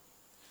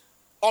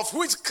 of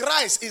which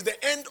Christ is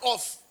the end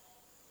of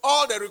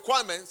all the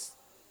requirements,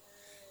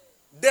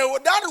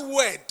 that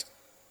word,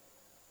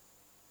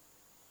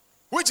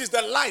 which is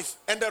the life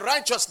and the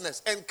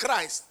righteousness and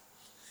Christ,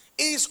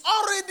 is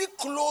already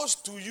close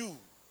to you.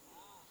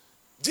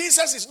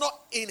 Jesus is not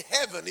in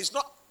heaven. He's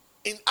not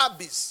in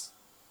abyss,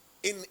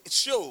 in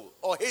Sheol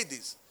or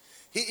Hades.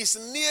 He is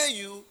near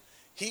you.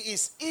 He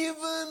is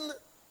even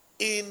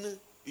in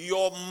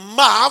your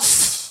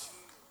mouth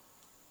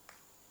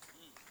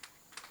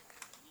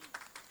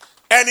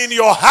and in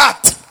your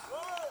heart.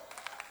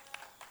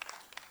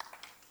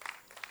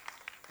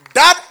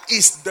 That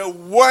is the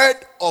word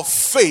of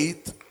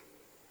faith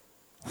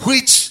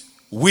which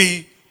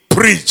we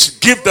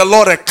preach. Give the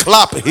Lord a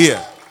clap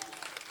here.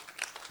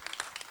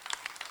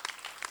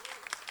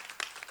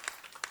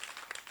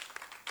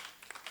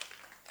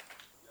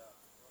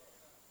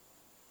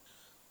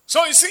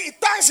 So you see, it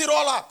ties it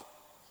all up.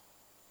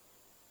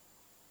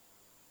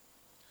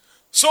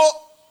 So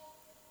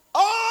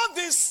all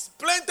this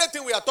plenty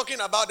thing we are talking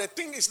about, the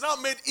thing is now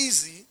made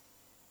easy,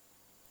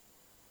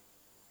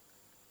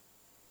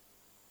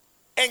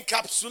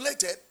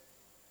 encapsulated.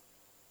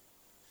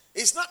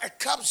 It's not a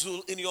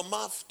capsule in your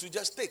mouth to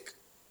just take.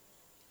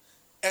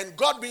 And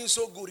God being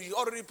so good, He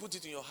already put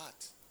it in your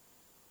heart.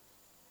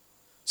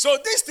 So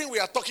this thing we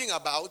are talking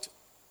about,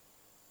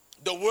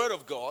 the Word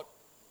of God,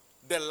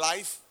 the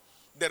life,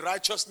 the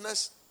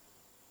righteousness,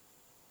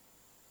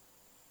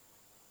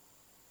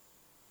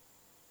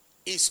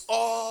 is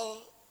all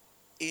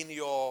in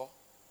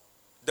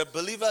the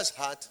believer's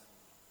heart.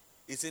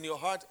 It's in your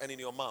heart and in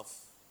your mouth.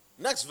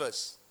 Next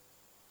verse.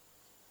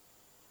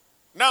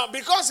 Now,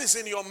 because it's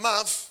in your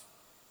mouth,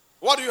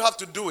 what do you have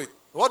to do with it?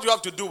 What do you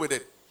have to do with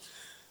it?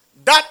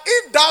 That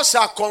if thou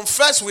shalt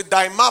confess with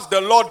thy mouth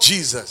the Lord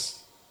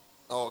Jesus,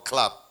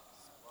 clap,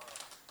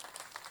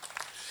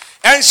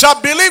 and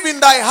shalt believe in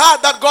thy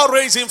heart that God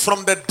raised him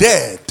from the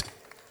dead,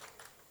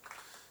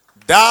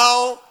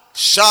 thou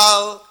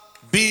shalt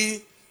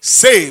be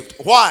saved.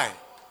 Why?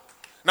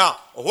 Now,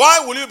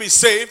 why will you be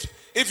saved?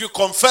 If you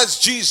confess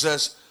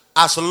Jesus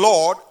as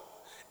Lord,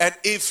 and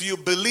if you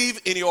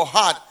believe in your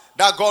heart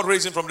that God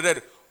raised him from the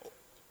dead,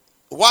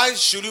 why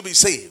should you be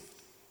saved?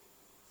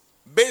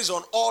 Based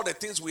on all the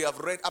things we have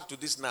read up to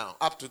this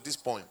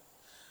point,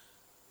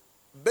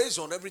 based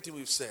on everything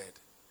we've said,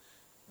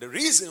 the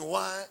reason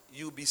why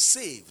you'll be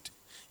saved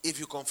if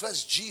you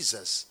confess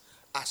Jesus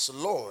as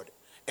Lord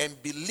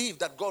and believe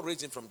that God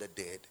raised him from the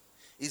dead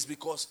is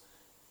because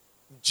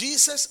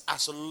Jesus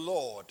as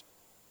Lord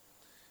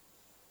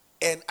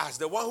and as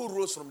the one who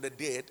rose from the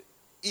dead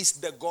is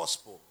the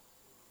gospel,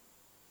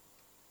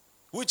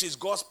 which is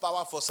God's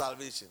power for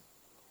salvation.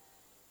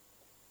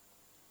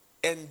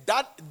 And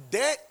that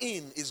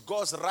therein is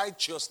God's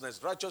righteous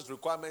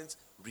requirements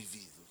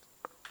revealed.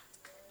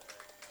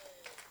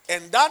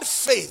 And that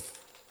faith,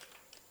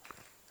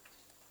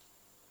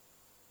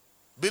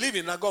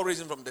 believing that God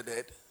raised him from the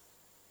dead,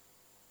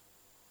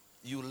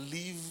 you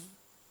live,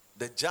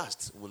 the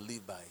just will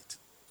live by it.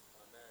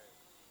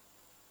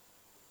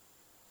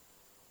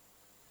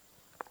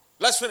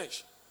 Let's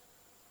finish.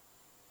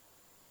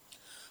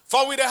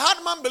 For with the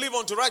heart man believe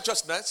unto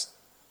righteousness.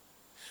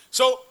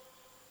 So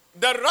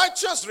the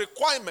righteous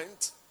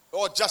requirement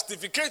or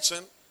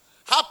justification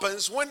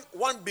happens when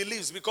one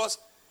believes, because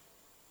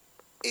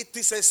it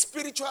is a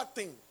spiritual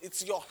thing.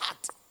 It's your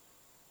heart.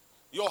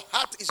 Your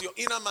heart is your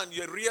inner man,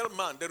 your real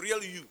man, the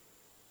real you.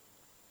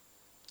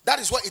 That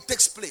is where it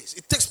takes place.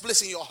 It takes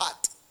place in your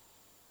heart.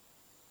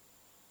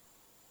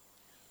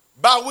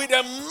 But with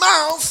the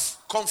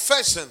mouth,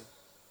 confession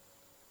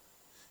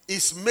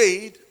is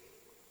made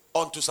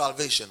unto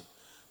salvation,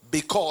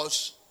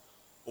 because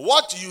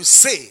what you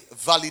say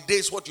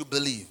validates what you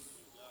believe.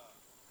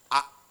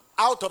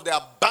 Out of the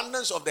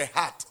abundance of the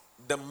heart,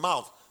 the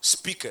mouth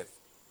speaketh.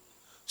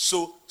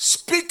 So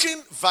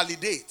speaking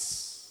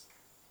validates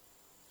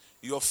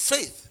your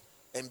faith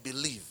and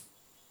belief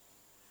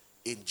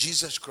in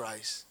Jesus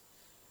Christ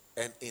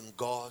and in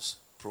God's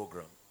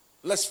program.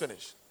 Let's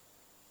finish.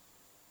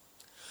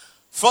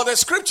 For the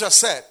scripture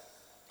said,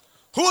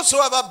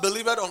 whosoever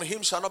believeth on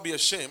him shall not be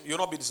ashamed. You will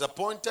not be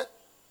disappointed.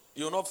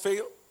 You will not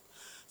fail.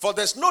 For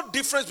there's no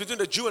difference between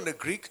the Jew and the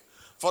Greek.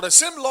 For the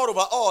same Lord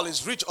over all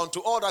is rich unto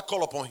all that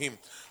call upon him.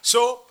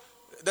 So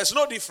there's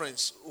no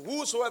difference.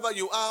 Whosoever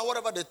you are,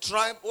 whatever the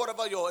tribe,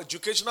 whatever your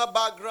educational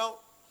background,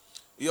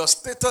 your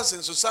status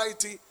in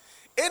society,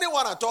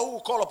 anyone at all who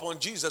call upon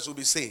Jesus will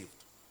be saved.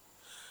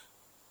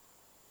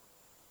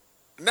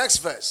 Next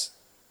verse.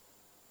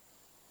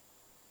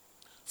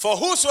 For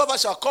whosoever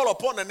shall call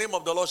upon the name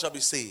of the Lord shall be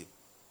saved.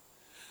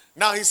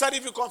 Now he said,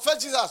 if you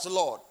confess Jesus as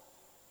Lord,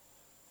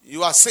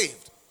 you are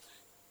saved.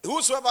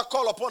 Whosoever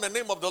call upon the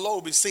name of the Lord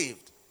will be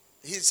saved.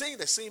 He's saying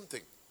the same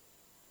thing.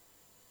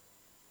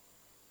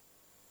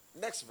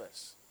 Next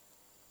verse.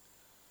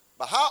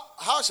 But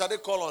how shall they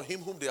call on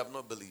him whom they have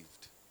not believed?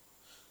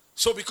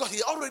 So because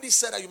he already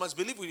said that you must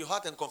believe with your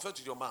heart and confess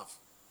with your mouth.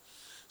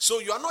 So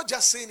you are not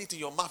just saying it in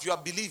your mouth, you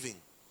are believing.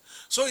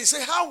 So he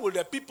said, how will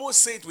the people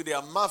say it with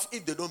their mouth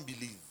if they don't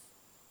believe?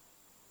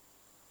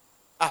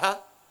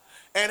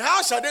 And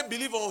how shall they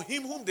believe on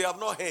him whom they have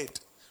not heard?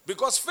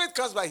 Because faith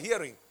comes by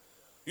hearing.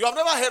 You have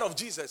never heard of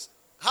Jesus.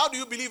 How do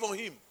you believe on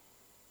him?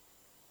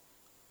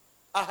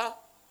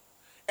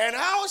 And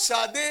how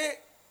shall they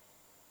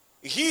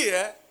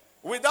hear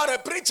without a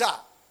preacher?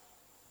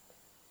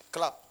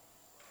 Clap.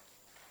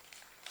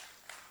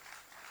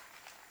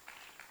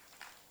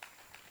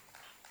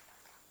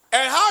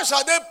 And how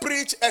shall they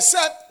preach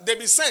except they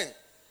be sent?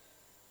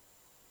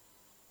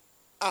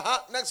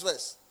 Next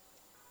verse.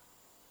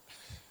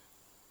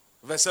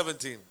 Verse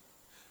 17.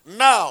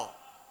 Now,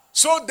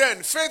 so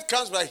then, faith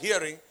comes by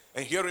hearing,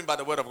 and hearing by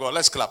the word of God.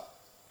 Let's clap.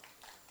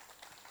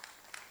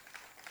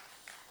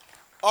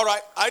 All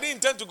right, I didn't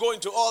intend to go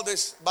into all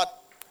this, but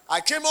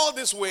I came all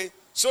this way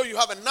so you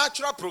have a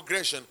natural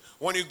progression.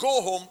 When you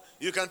go home,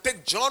 you can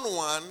take John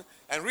 1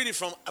 and read it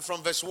from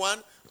verse 1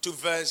 to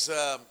verse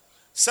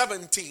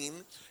 17,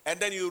 and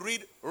then you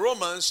read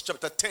Romans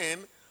chapter 10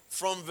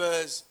 from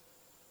verse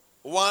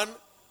 1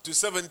 to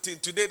 17.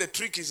 Today the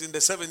trick is in the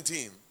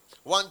 17.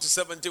 1 to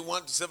 17,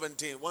 1 to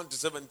 17, 1 to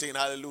 17.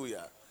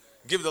 Hallelujah.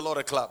 Give the Lord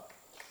a clap.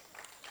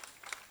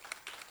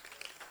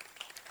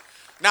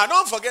 Now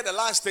don't forget the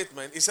last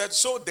statement. He said,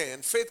 so then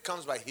faith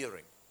comes by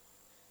hearing.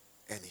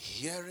 and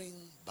hearing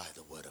by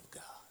the word of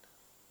God.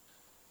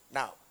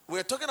 Now,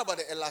 we're talking about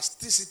the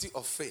elasticity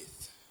of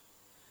faith.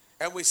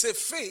 And we say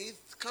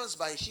faith comes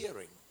by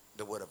hearing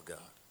the word of God.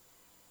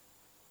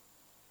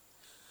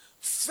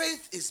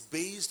 Faith is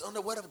based on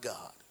the word of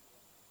God.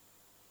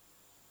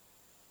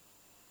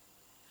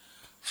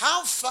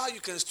 How far you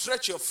can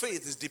stretch your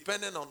faith is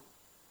dependent on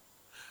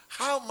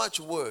how much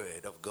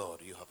word of God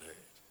you have heard.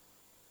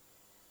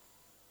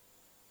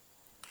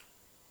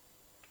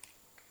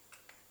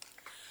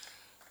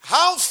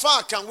 How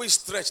far can we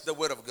stretch the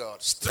word of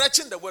God?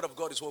 Stretching the word of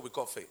God is what we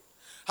call faith.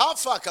 How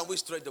far can we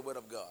stretch the word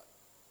of God?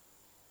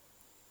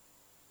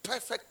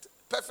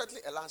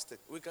 Perfectly elastic.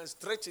 We can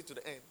stretch it to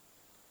the end.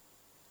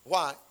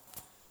 Why?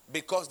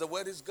 Because the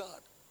word is God.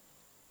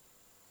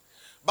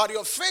 But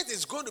your faith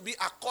is going to be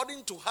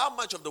according to how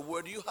much of the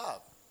word you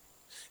have.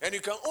 And you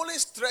can only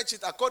stretch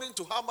it according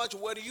to how much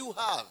word you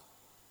have.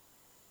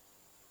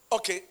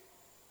 Okay,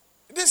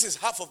 this is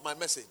half of my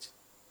message.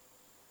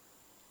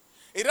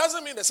 It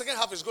doesn't mean the second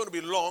half is going to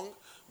be long,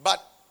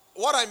 but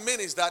what I mean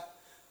is that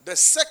the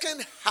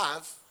second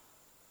half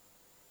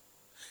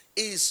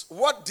is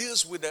what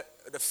deals with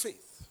the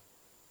faith.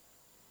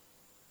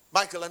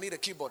 Michael, I need a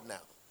keyboard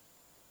now.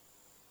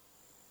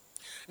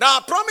 Now,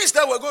 I promise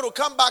that we're going to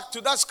come back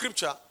to that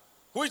scripture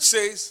which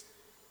says,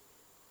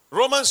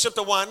 Romans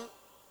chapter 1,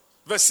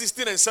 verse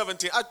 16 and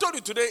 17. I told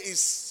you today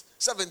is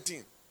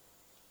 17.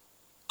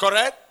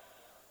 Correct?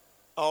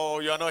 Oh,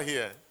 you're not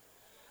here.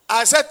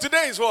 I said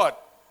today is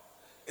what?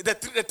 The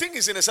thing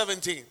is in the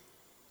 17.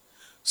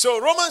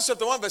 So, Romans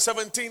chapter 1, verse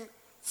 17,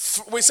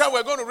 we said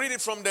we're going to read it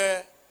from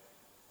the,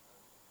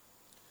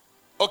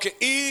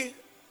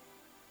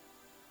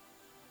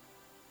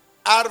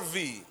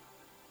 ERV.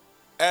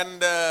 And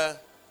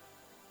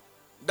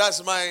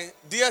does my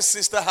dear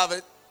sister have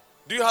it?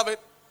 Do you have it?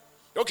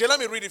 Okay, let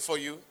me read it for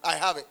you. I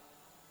have it.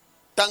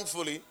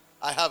 Thankfully,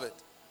 I have it.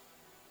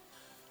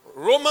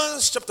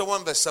 Romans chapter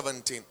 1, verse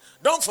 17.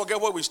 Don't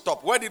forget where we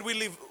stopped. Where did we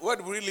leave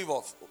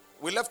off?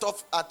 We left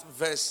off at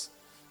verse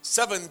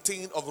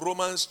 17 of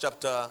Romans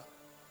chapter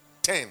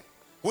 10,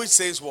 which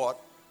says what?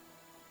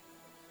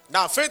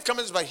 Now, faith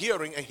comes by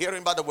hearing, and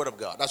hearing by the word of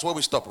God. That's where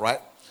we stopped, right?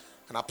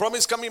 And I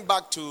promise coming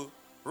back to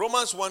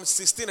Romans 1,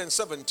 16 and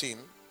 17,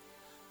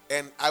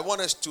 and I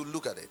want us to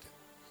look at it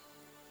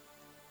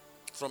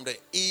from the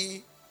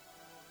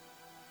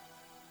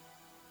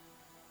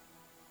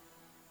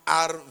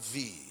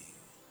ERV.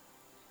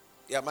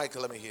 Yeah,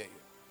 Michael, let me hear you.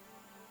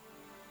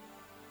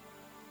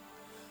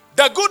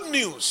 The good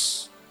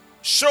news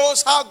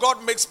shows how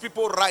God makes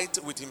people right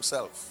with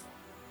himself.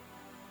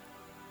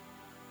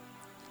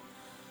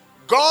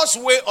 God's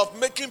way of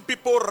making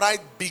people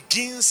right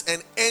begins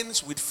and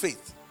ends with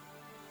faith.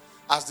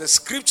 As the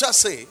scriptures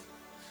say,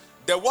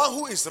 the one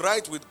who is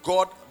right with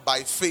God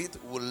by faith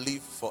will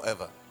live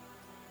forever.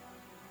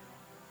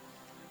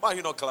 Why are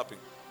you not clapping?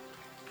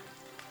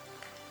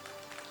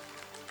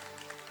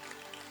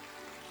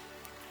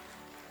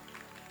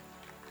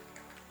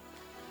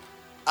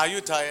 Are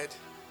you tired?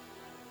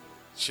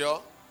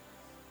 Sure?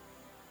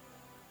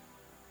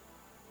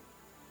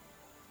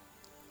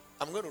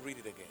 I'm going to read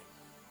it again.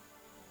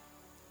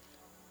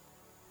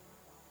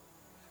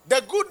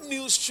 The good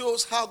news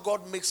shows how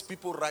God makes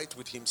people right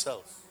with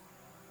himself.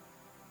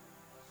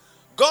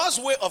 God's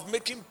way of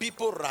making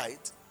people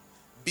right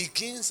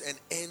begins and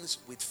ends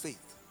with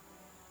faith.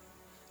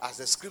 As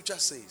the scripture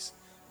says,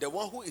 the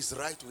one who is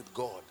right with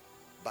God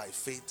by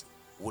faith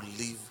will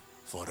live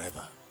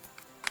forever.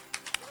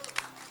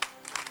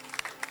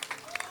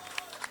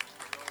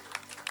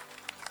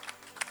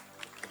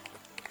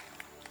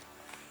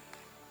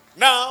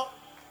 Now,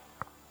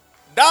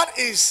 that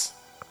is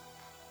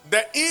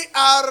the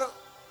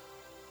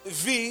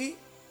ERV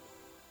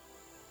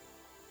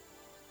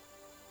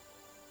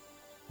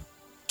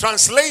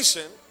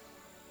translation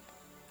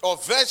or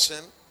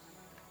version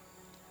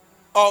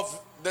of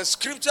the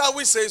scripture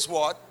which says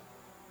what?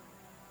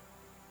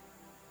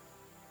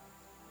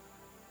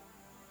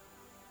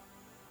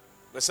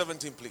 Verse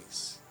 17,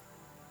 please.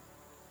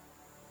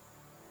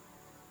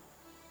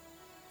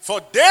 For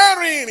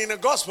therein in the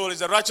gospel is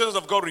the righteousness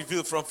of God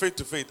revealed from faith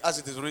to faith, as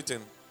it is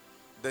written,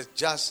 the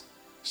just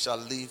shall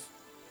live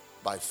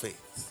by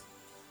faith.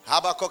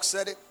 Habakkuk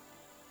said it.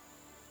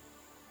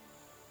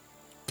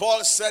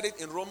 Paul said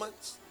it in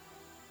Romans.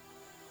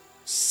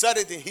 Said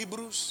it in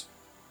Hebrews.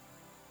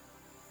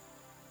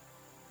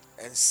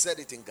 And said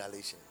it in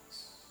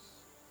Galatians.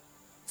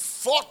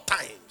 4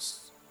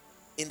 times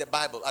in the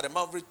Bible, at the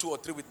mouth of 2 or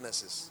 3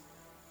 witnesses,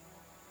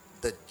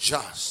 the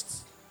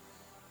just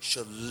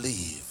shall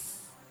live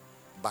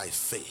by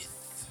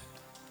faith.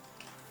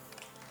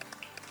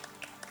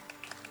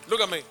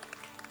 Look at me.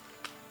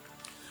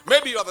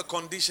 Maybe you have a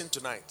condition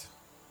tonight,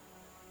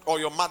 or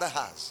your mother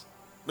has.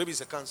 Maybe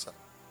it's a cancer.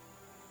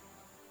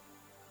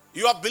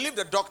 You have believed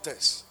the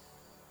doctors,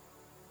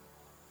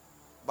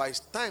 but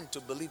it's time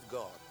to believe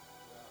God.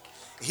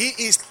 He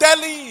is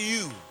telling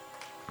you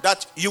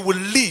that you will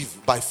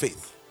live by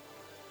faith.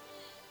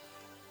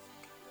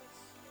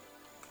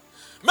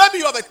 Maybe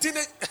you have a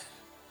teenage.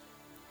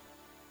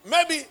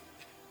 Maybe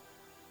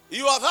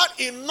You have had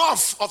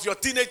enough of your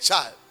teenage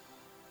child.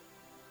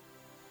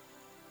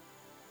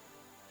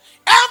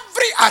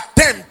 Every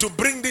attempt to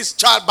bring this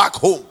child back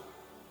home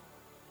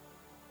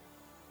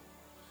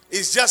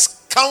is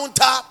just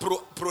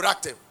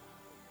counterproductive.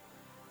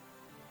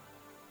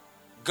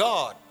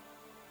 God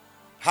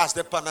has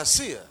the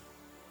panacea.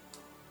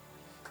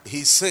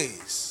 He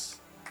says,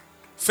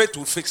 faith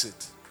will fix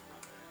it.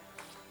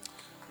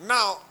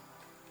 Now,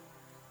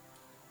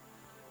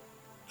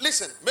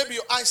 listen, maybe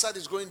your eyesight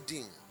is going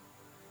dim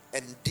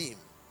and dim,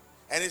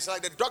 and it's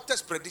like the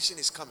doctor's prediction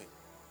is coming.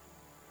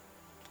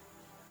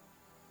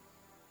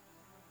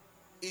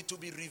 It will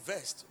be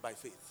reversed by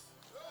faith.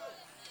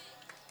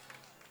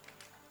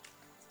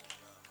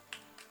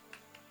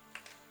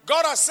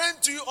 God has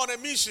sent you on a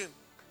mission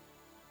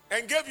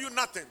and gave you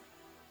nothing.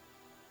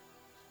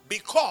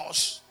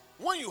 Because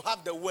when you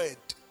have the word,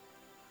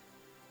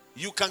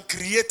 you can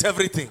create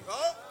everything.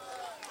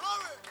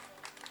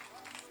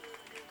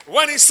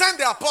 When he sent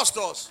the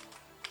apostles,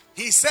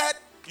 he said,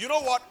 you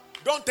know what?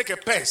 Don't take a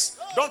purse.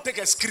 Don't take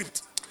a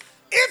script.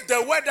 If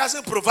the word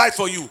doesn't provide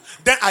for you,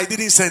 then I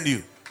didn't send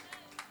you.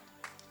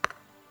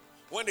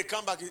 When they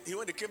came back, he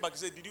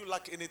said, did you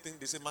lack anything?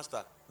 They said,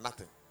 Master,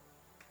 nothing.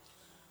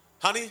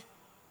 Honey,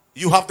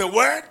 you have the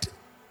word,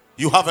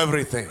 you have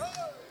everything.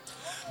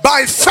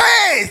 By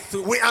faith,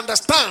 we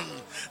understand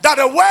that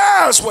the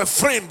worlds were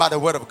framed by the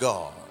word of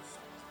God.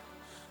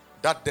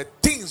 That the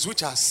things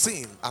which are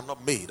seen are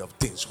not made of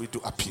things which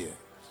do appear.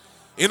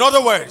 In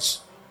other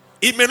words,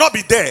 it may not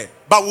be there,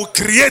 but we'll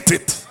create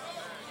it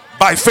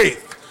by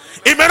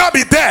faith. It may not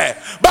be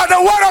there, but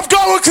the word of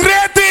God will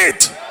create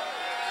it.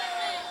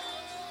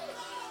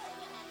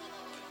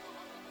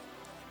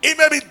 It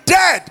may be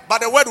dead,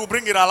 but the word will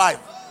bring it alive.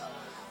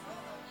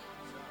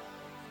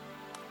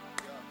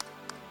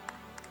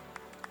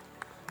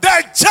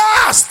 The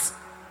just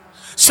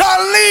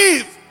shall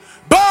live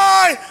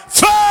by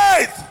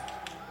faith.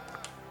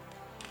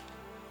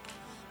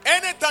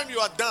 Anytime you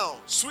are down,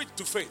 switch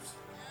to faith.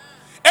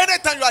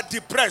 Anytime you are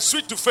depressed,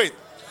 switch to faith.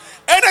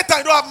 Anytime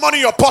you don't have money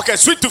in your pocket,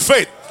 switch to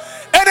faith.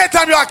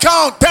 Anytime your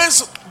account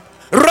turns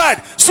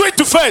red, switch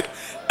to faith.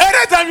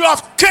 Anytime you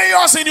have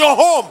chaos in your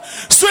home,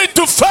 switch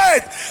to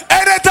faith.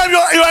 Anytime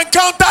you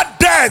encounter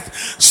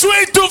death,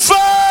 switch to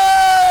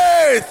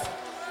faith.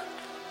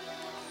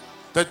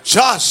 The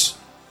just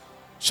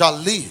shall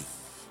live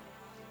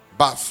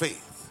by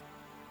faith.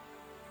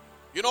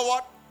 You know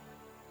what?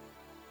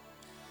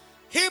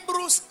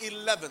 Hebrews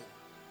 11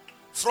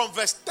 from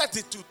verse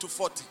 32 to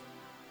 40.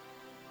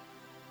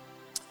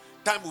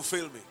 Time will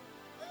fail me.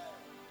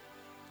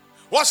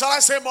 What shall I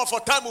say more? For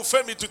time will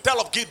fail me to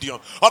tell of Gideon,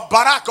 of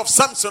Barak, of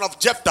Samson, of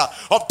Jephthah,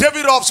 of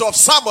David, of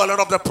Samuel,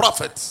 and of the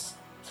prophets,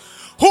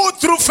 who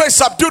through faith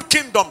subdued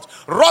kingdoms,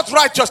 wrought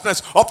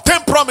righteousness,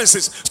 obtained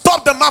promises,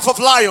 stopped the mouth of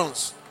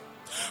lions,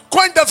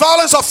 quenched the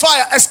violence of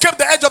fire, escaped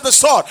the edge of the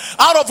sword,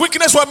 out of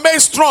weakness were made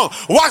strong,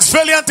 waxed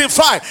valiant in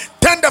fight,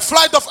 turned the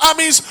flight of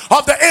armies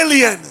of the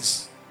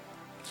aliens.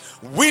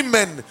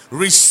 Women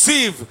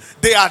received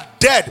their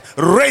dead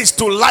raised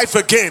to life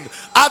again.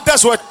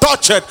 Others were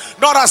tortured,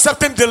 not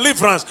accepting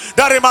deliverance,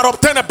 that they might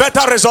obtain a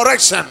better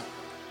resurrection.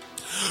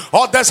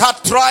 Others had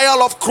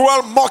trial of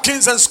cruel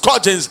mockings and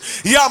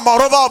scourgings, yeah,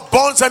 moreover of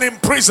bonds and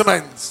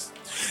imprisonments.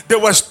 They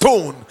were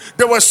stoned,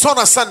 they were sawn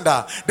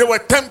asunder, they were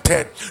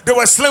tempted, they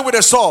were slain with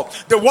a sword,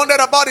 they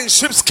wandered about in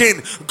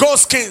sheepskin,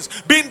 goatskins,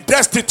 being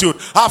destitute,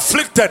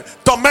 afflicted,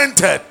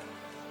 tormented,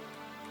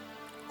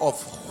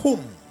 of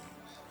whom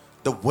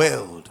the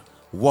world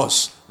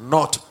was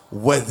not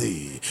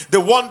worthy. They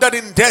wandered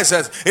in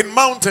deserts, in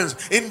mountains,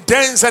 in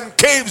dens and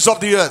caves of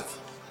the earth.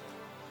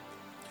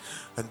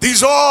 And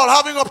these all,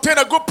 having obtained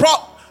a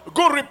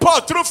good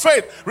report through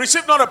faith,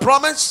 received not a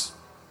promise.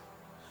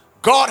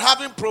 God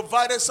having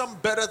provided some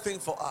better thing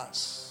for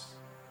us,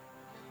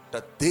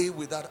 that they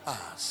without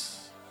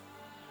us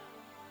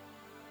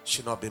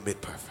should not be made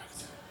perfect.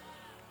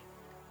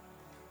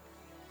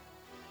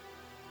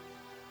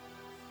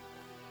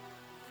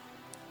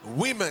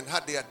 Women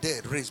had their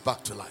dead raised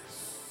back to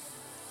life.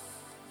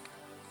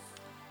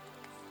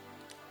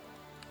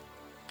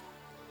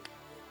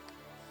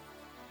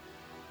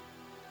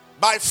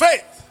 By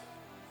faith.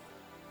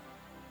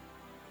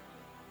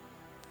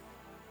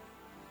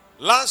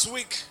 Last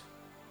week,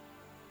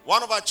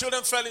 one of our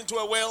children fell into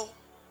a well,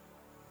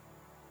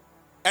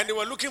 and they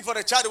were looking for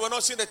the child. They were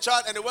not seeing the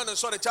child, and they went and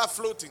saw the child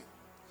floating.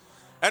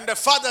 And the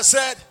father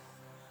said,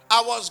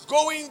 I was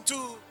going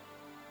to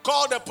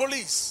call the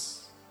police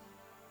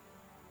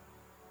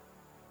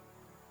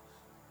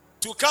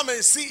to come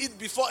and see it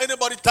before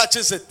anybody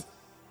touches it.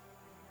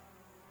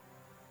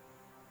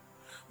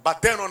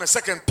 But then on a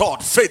second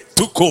thought, faith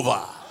took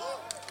over.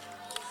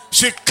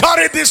 She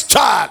carried this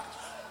child,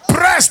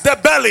 pressed the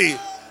belly,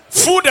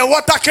 food and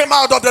water came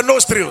out of the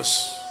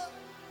nostrils.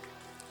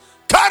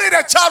 Carried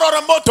the child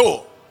on a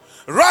motor,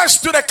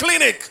 rushed to the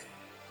clinic.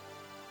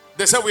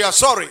 They said, we are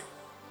sorry,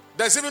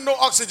 there's even no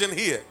oxygen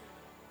here.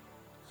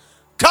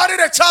 Carried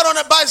the child on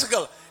a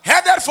bicycle,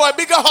 headed for a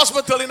bigger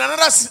hospital in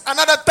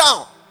another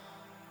town.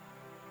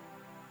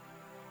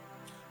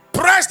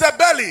 pressed the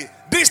belly.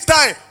 This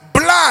time,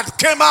 blood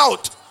came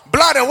out.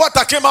 Blood and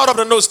water came out of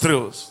the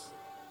nostrils.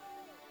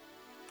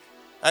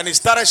 And he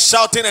started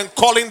shouting and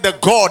calling the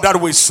God that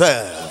we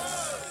serve.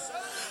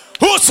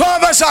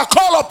 Whosoever shall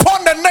call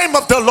upon the name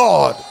of the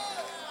Lord.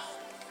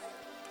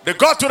 They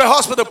got to the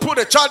hospital, put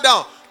the child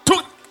down,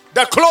 took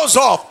the clothes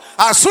off.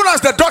 As soon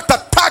as the doctor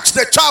touched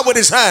the child with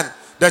his hand,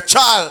 the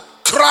child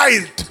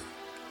cried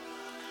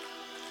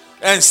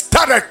and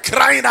started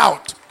crying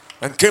out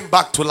and came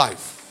back to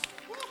life.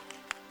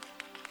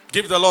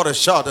 Give the Lord a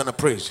shout and a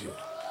praise you.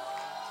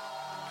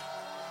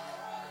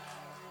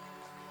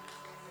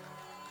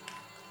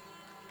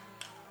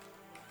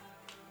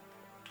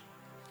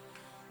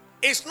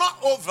 It's not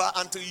over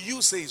until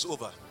you say it's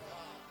over.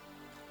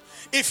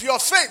 If your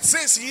faith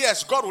says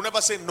yes, God will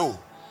never say no.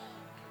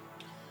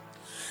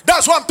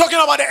 That's what I'm talking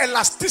about, the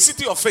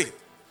elasticity of faith.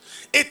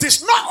 It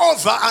is not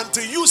over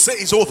until you say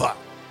it's over.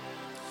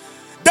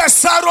 The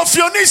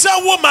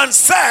Syrophoenician woman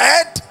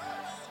said,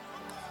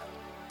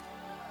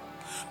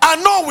 I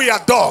know we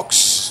are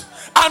dogs.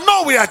 I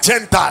know we are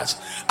Gentiles.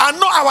 I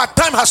know our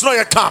time has not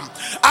yet come.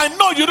 I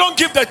know you don't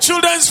give the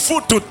children's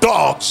food to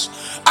dogs.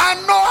 I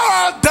know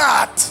all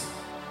that.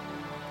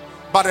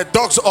 But the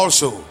dogs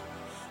also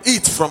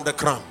eat from the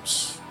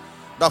crumbs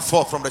that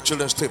fall from the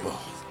children's table.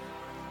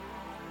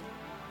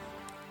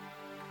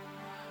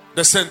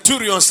 The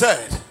centurion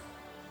said,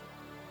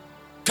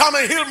 come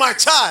and heal my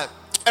child.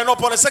 And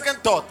upon a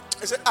second thought,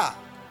 he said,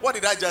 what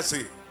did I just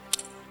say?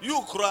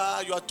 You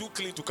cry, you are too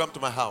clean to come to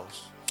my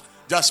house.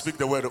 Just speak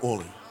the word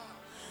only.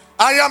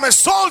 I am a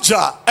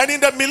soldier, and in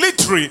the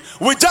military,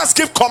 we just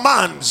give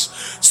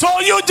commands. So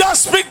you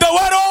just speak the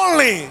word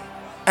only,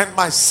 and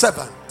my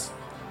servant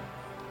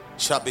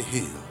shall be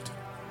healed.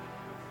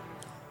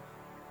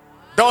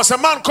 There was a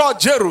man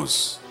called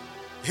Jairus.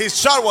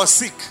 His child was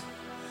sick,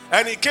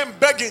 and he came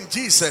begging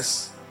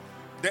Jesus.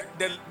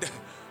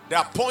 The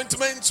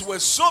appointments were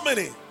so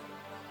many,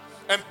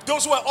 and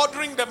those who were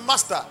ordering the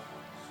master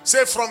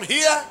say, from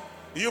here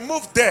you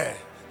move there,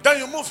 then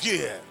you move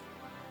here.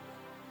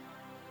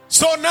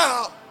 So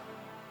now,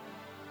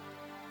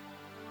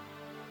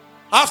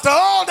 after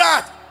all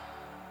that,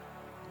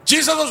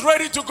 Jesus was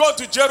ready to go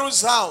to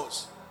Jairus'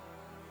 house.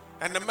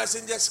 And the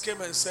messengers came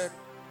and said,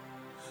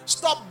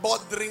 stop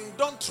bothering,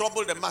 don't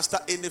trouble the master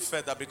any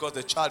further because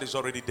the child is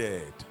already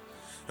dead.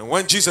 And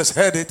when Jesus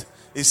heard it,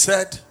 he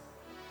said,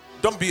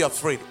 don't be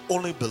afraid,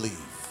 only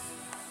believe.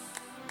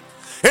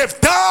 If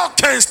thou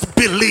canst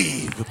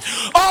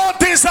believe, all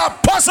things are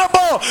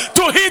possible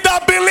to he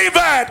that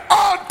believeth.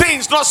 All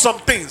things, not some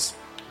things.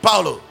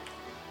 Paulo,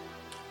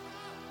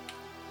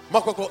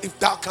 Makoko, if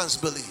thou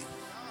canst believe.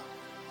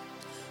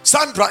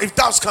 Sandra, if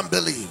thou can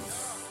believe.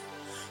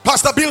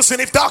 Pastor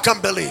Bilson, if thou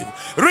can believe.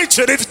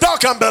 Richard, if thou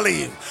can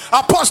believe.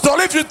 Apostle,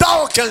 if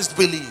thou canst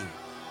believe.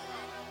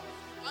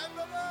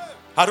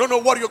 I don't know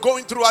what you're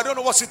going through. I don't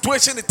know what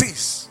situation it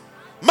is.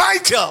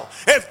 Michael,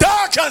 if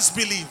thou canst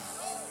believe.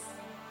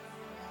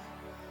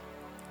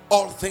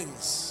 All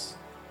things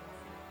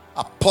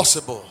are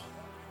possible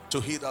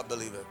to he that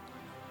believeth.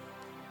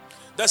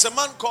 There's a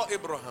man called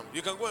Abraham.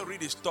 You can go and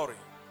read his story.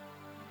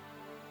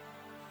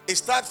 It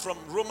starts from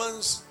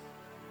Romans.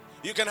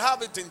 You can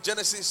have it in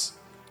Genesis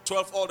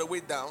 12 all the way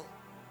down.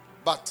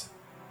 But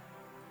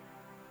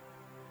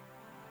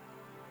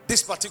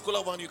this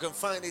particular one, you can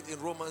find it in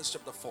Romans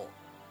chapter 4.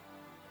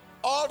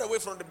 All the way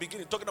from the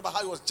beginning, talking about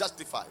how he was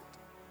justified.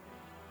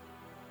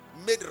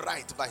 Made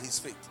right by his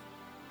faith.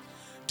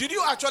 Did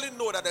you actually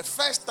know that the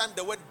first time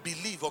the word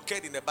believe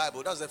occurred in the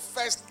Bible, that's the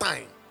first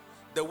time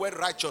the word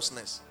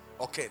righteousness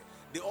occurred?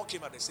 They all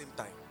came at the same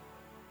time.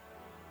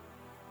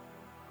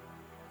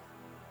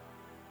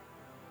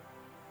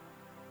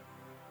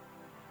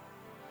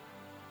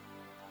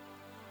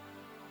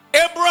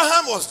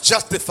 Abraham was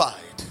justified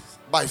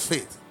by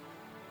faith.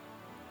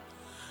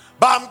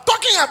 But I'm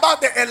talking about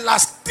the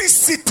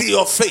elasticity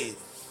of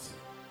faith.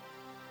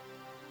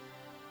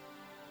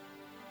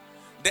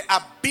 The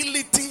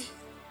ability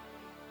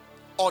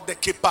or the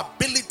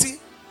capability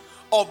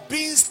of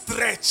being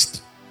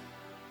stretched,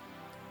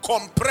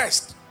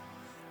 compressed,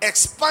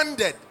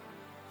 expanded,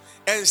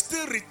 and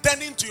still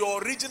returning to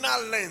your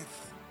original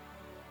length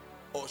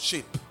or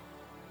shape.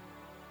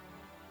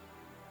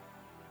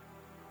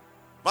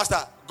 Master,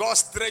 God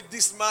stretched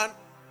this man.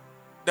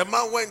 The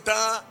man went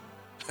down.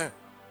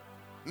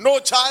 No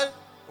child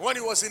when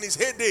he was in his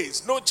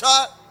heydays. No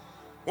child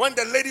when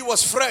the lady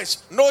was fresh.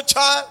 No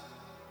child.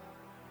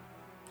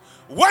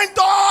 Went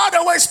all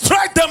the way,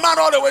 stretched the man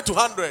all the way to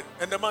 100.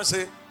 And the man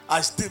said, I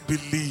still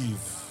believe.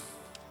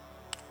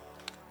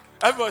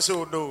 Everybody said,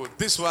 oh no,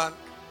 this one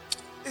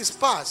is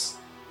past.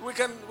 We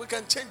can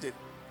change it.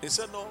 He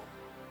said, no.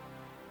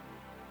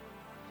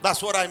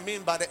 That's what I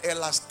mean by the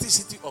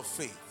elasticity of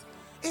faith.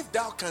 If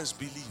thou canst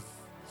believe,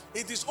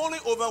 it is only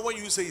over when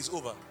you say it's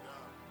over.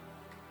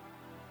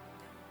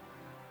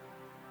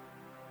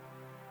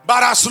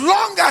 But as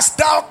long as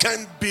thou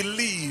can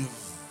believe,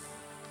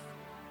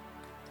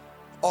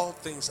 all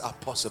things are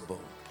possible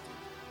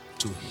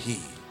to he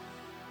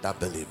that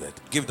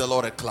believeth. Give the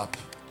Lord a clap.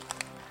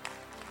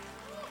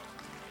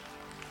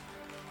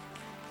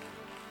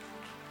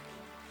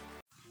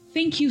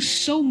 Thank you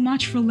so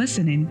much for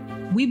listening.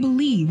 We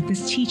believe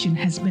this teaching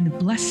has been a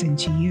blessing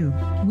to you.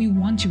 We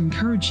want to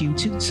encourage you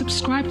to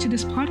subscribe to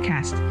this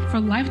podcast for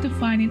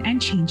life-defining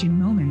and changing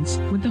moments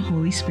with the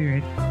Holy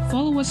Spirit.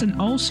 Follow us on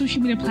all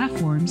social media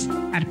platforms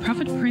at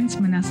Prophet Prince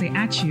Manasseh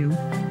Achu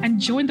and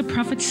join the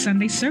Prophet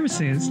Sunday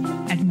services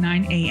at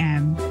 9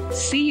 a.m.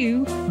 See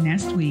you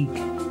next week.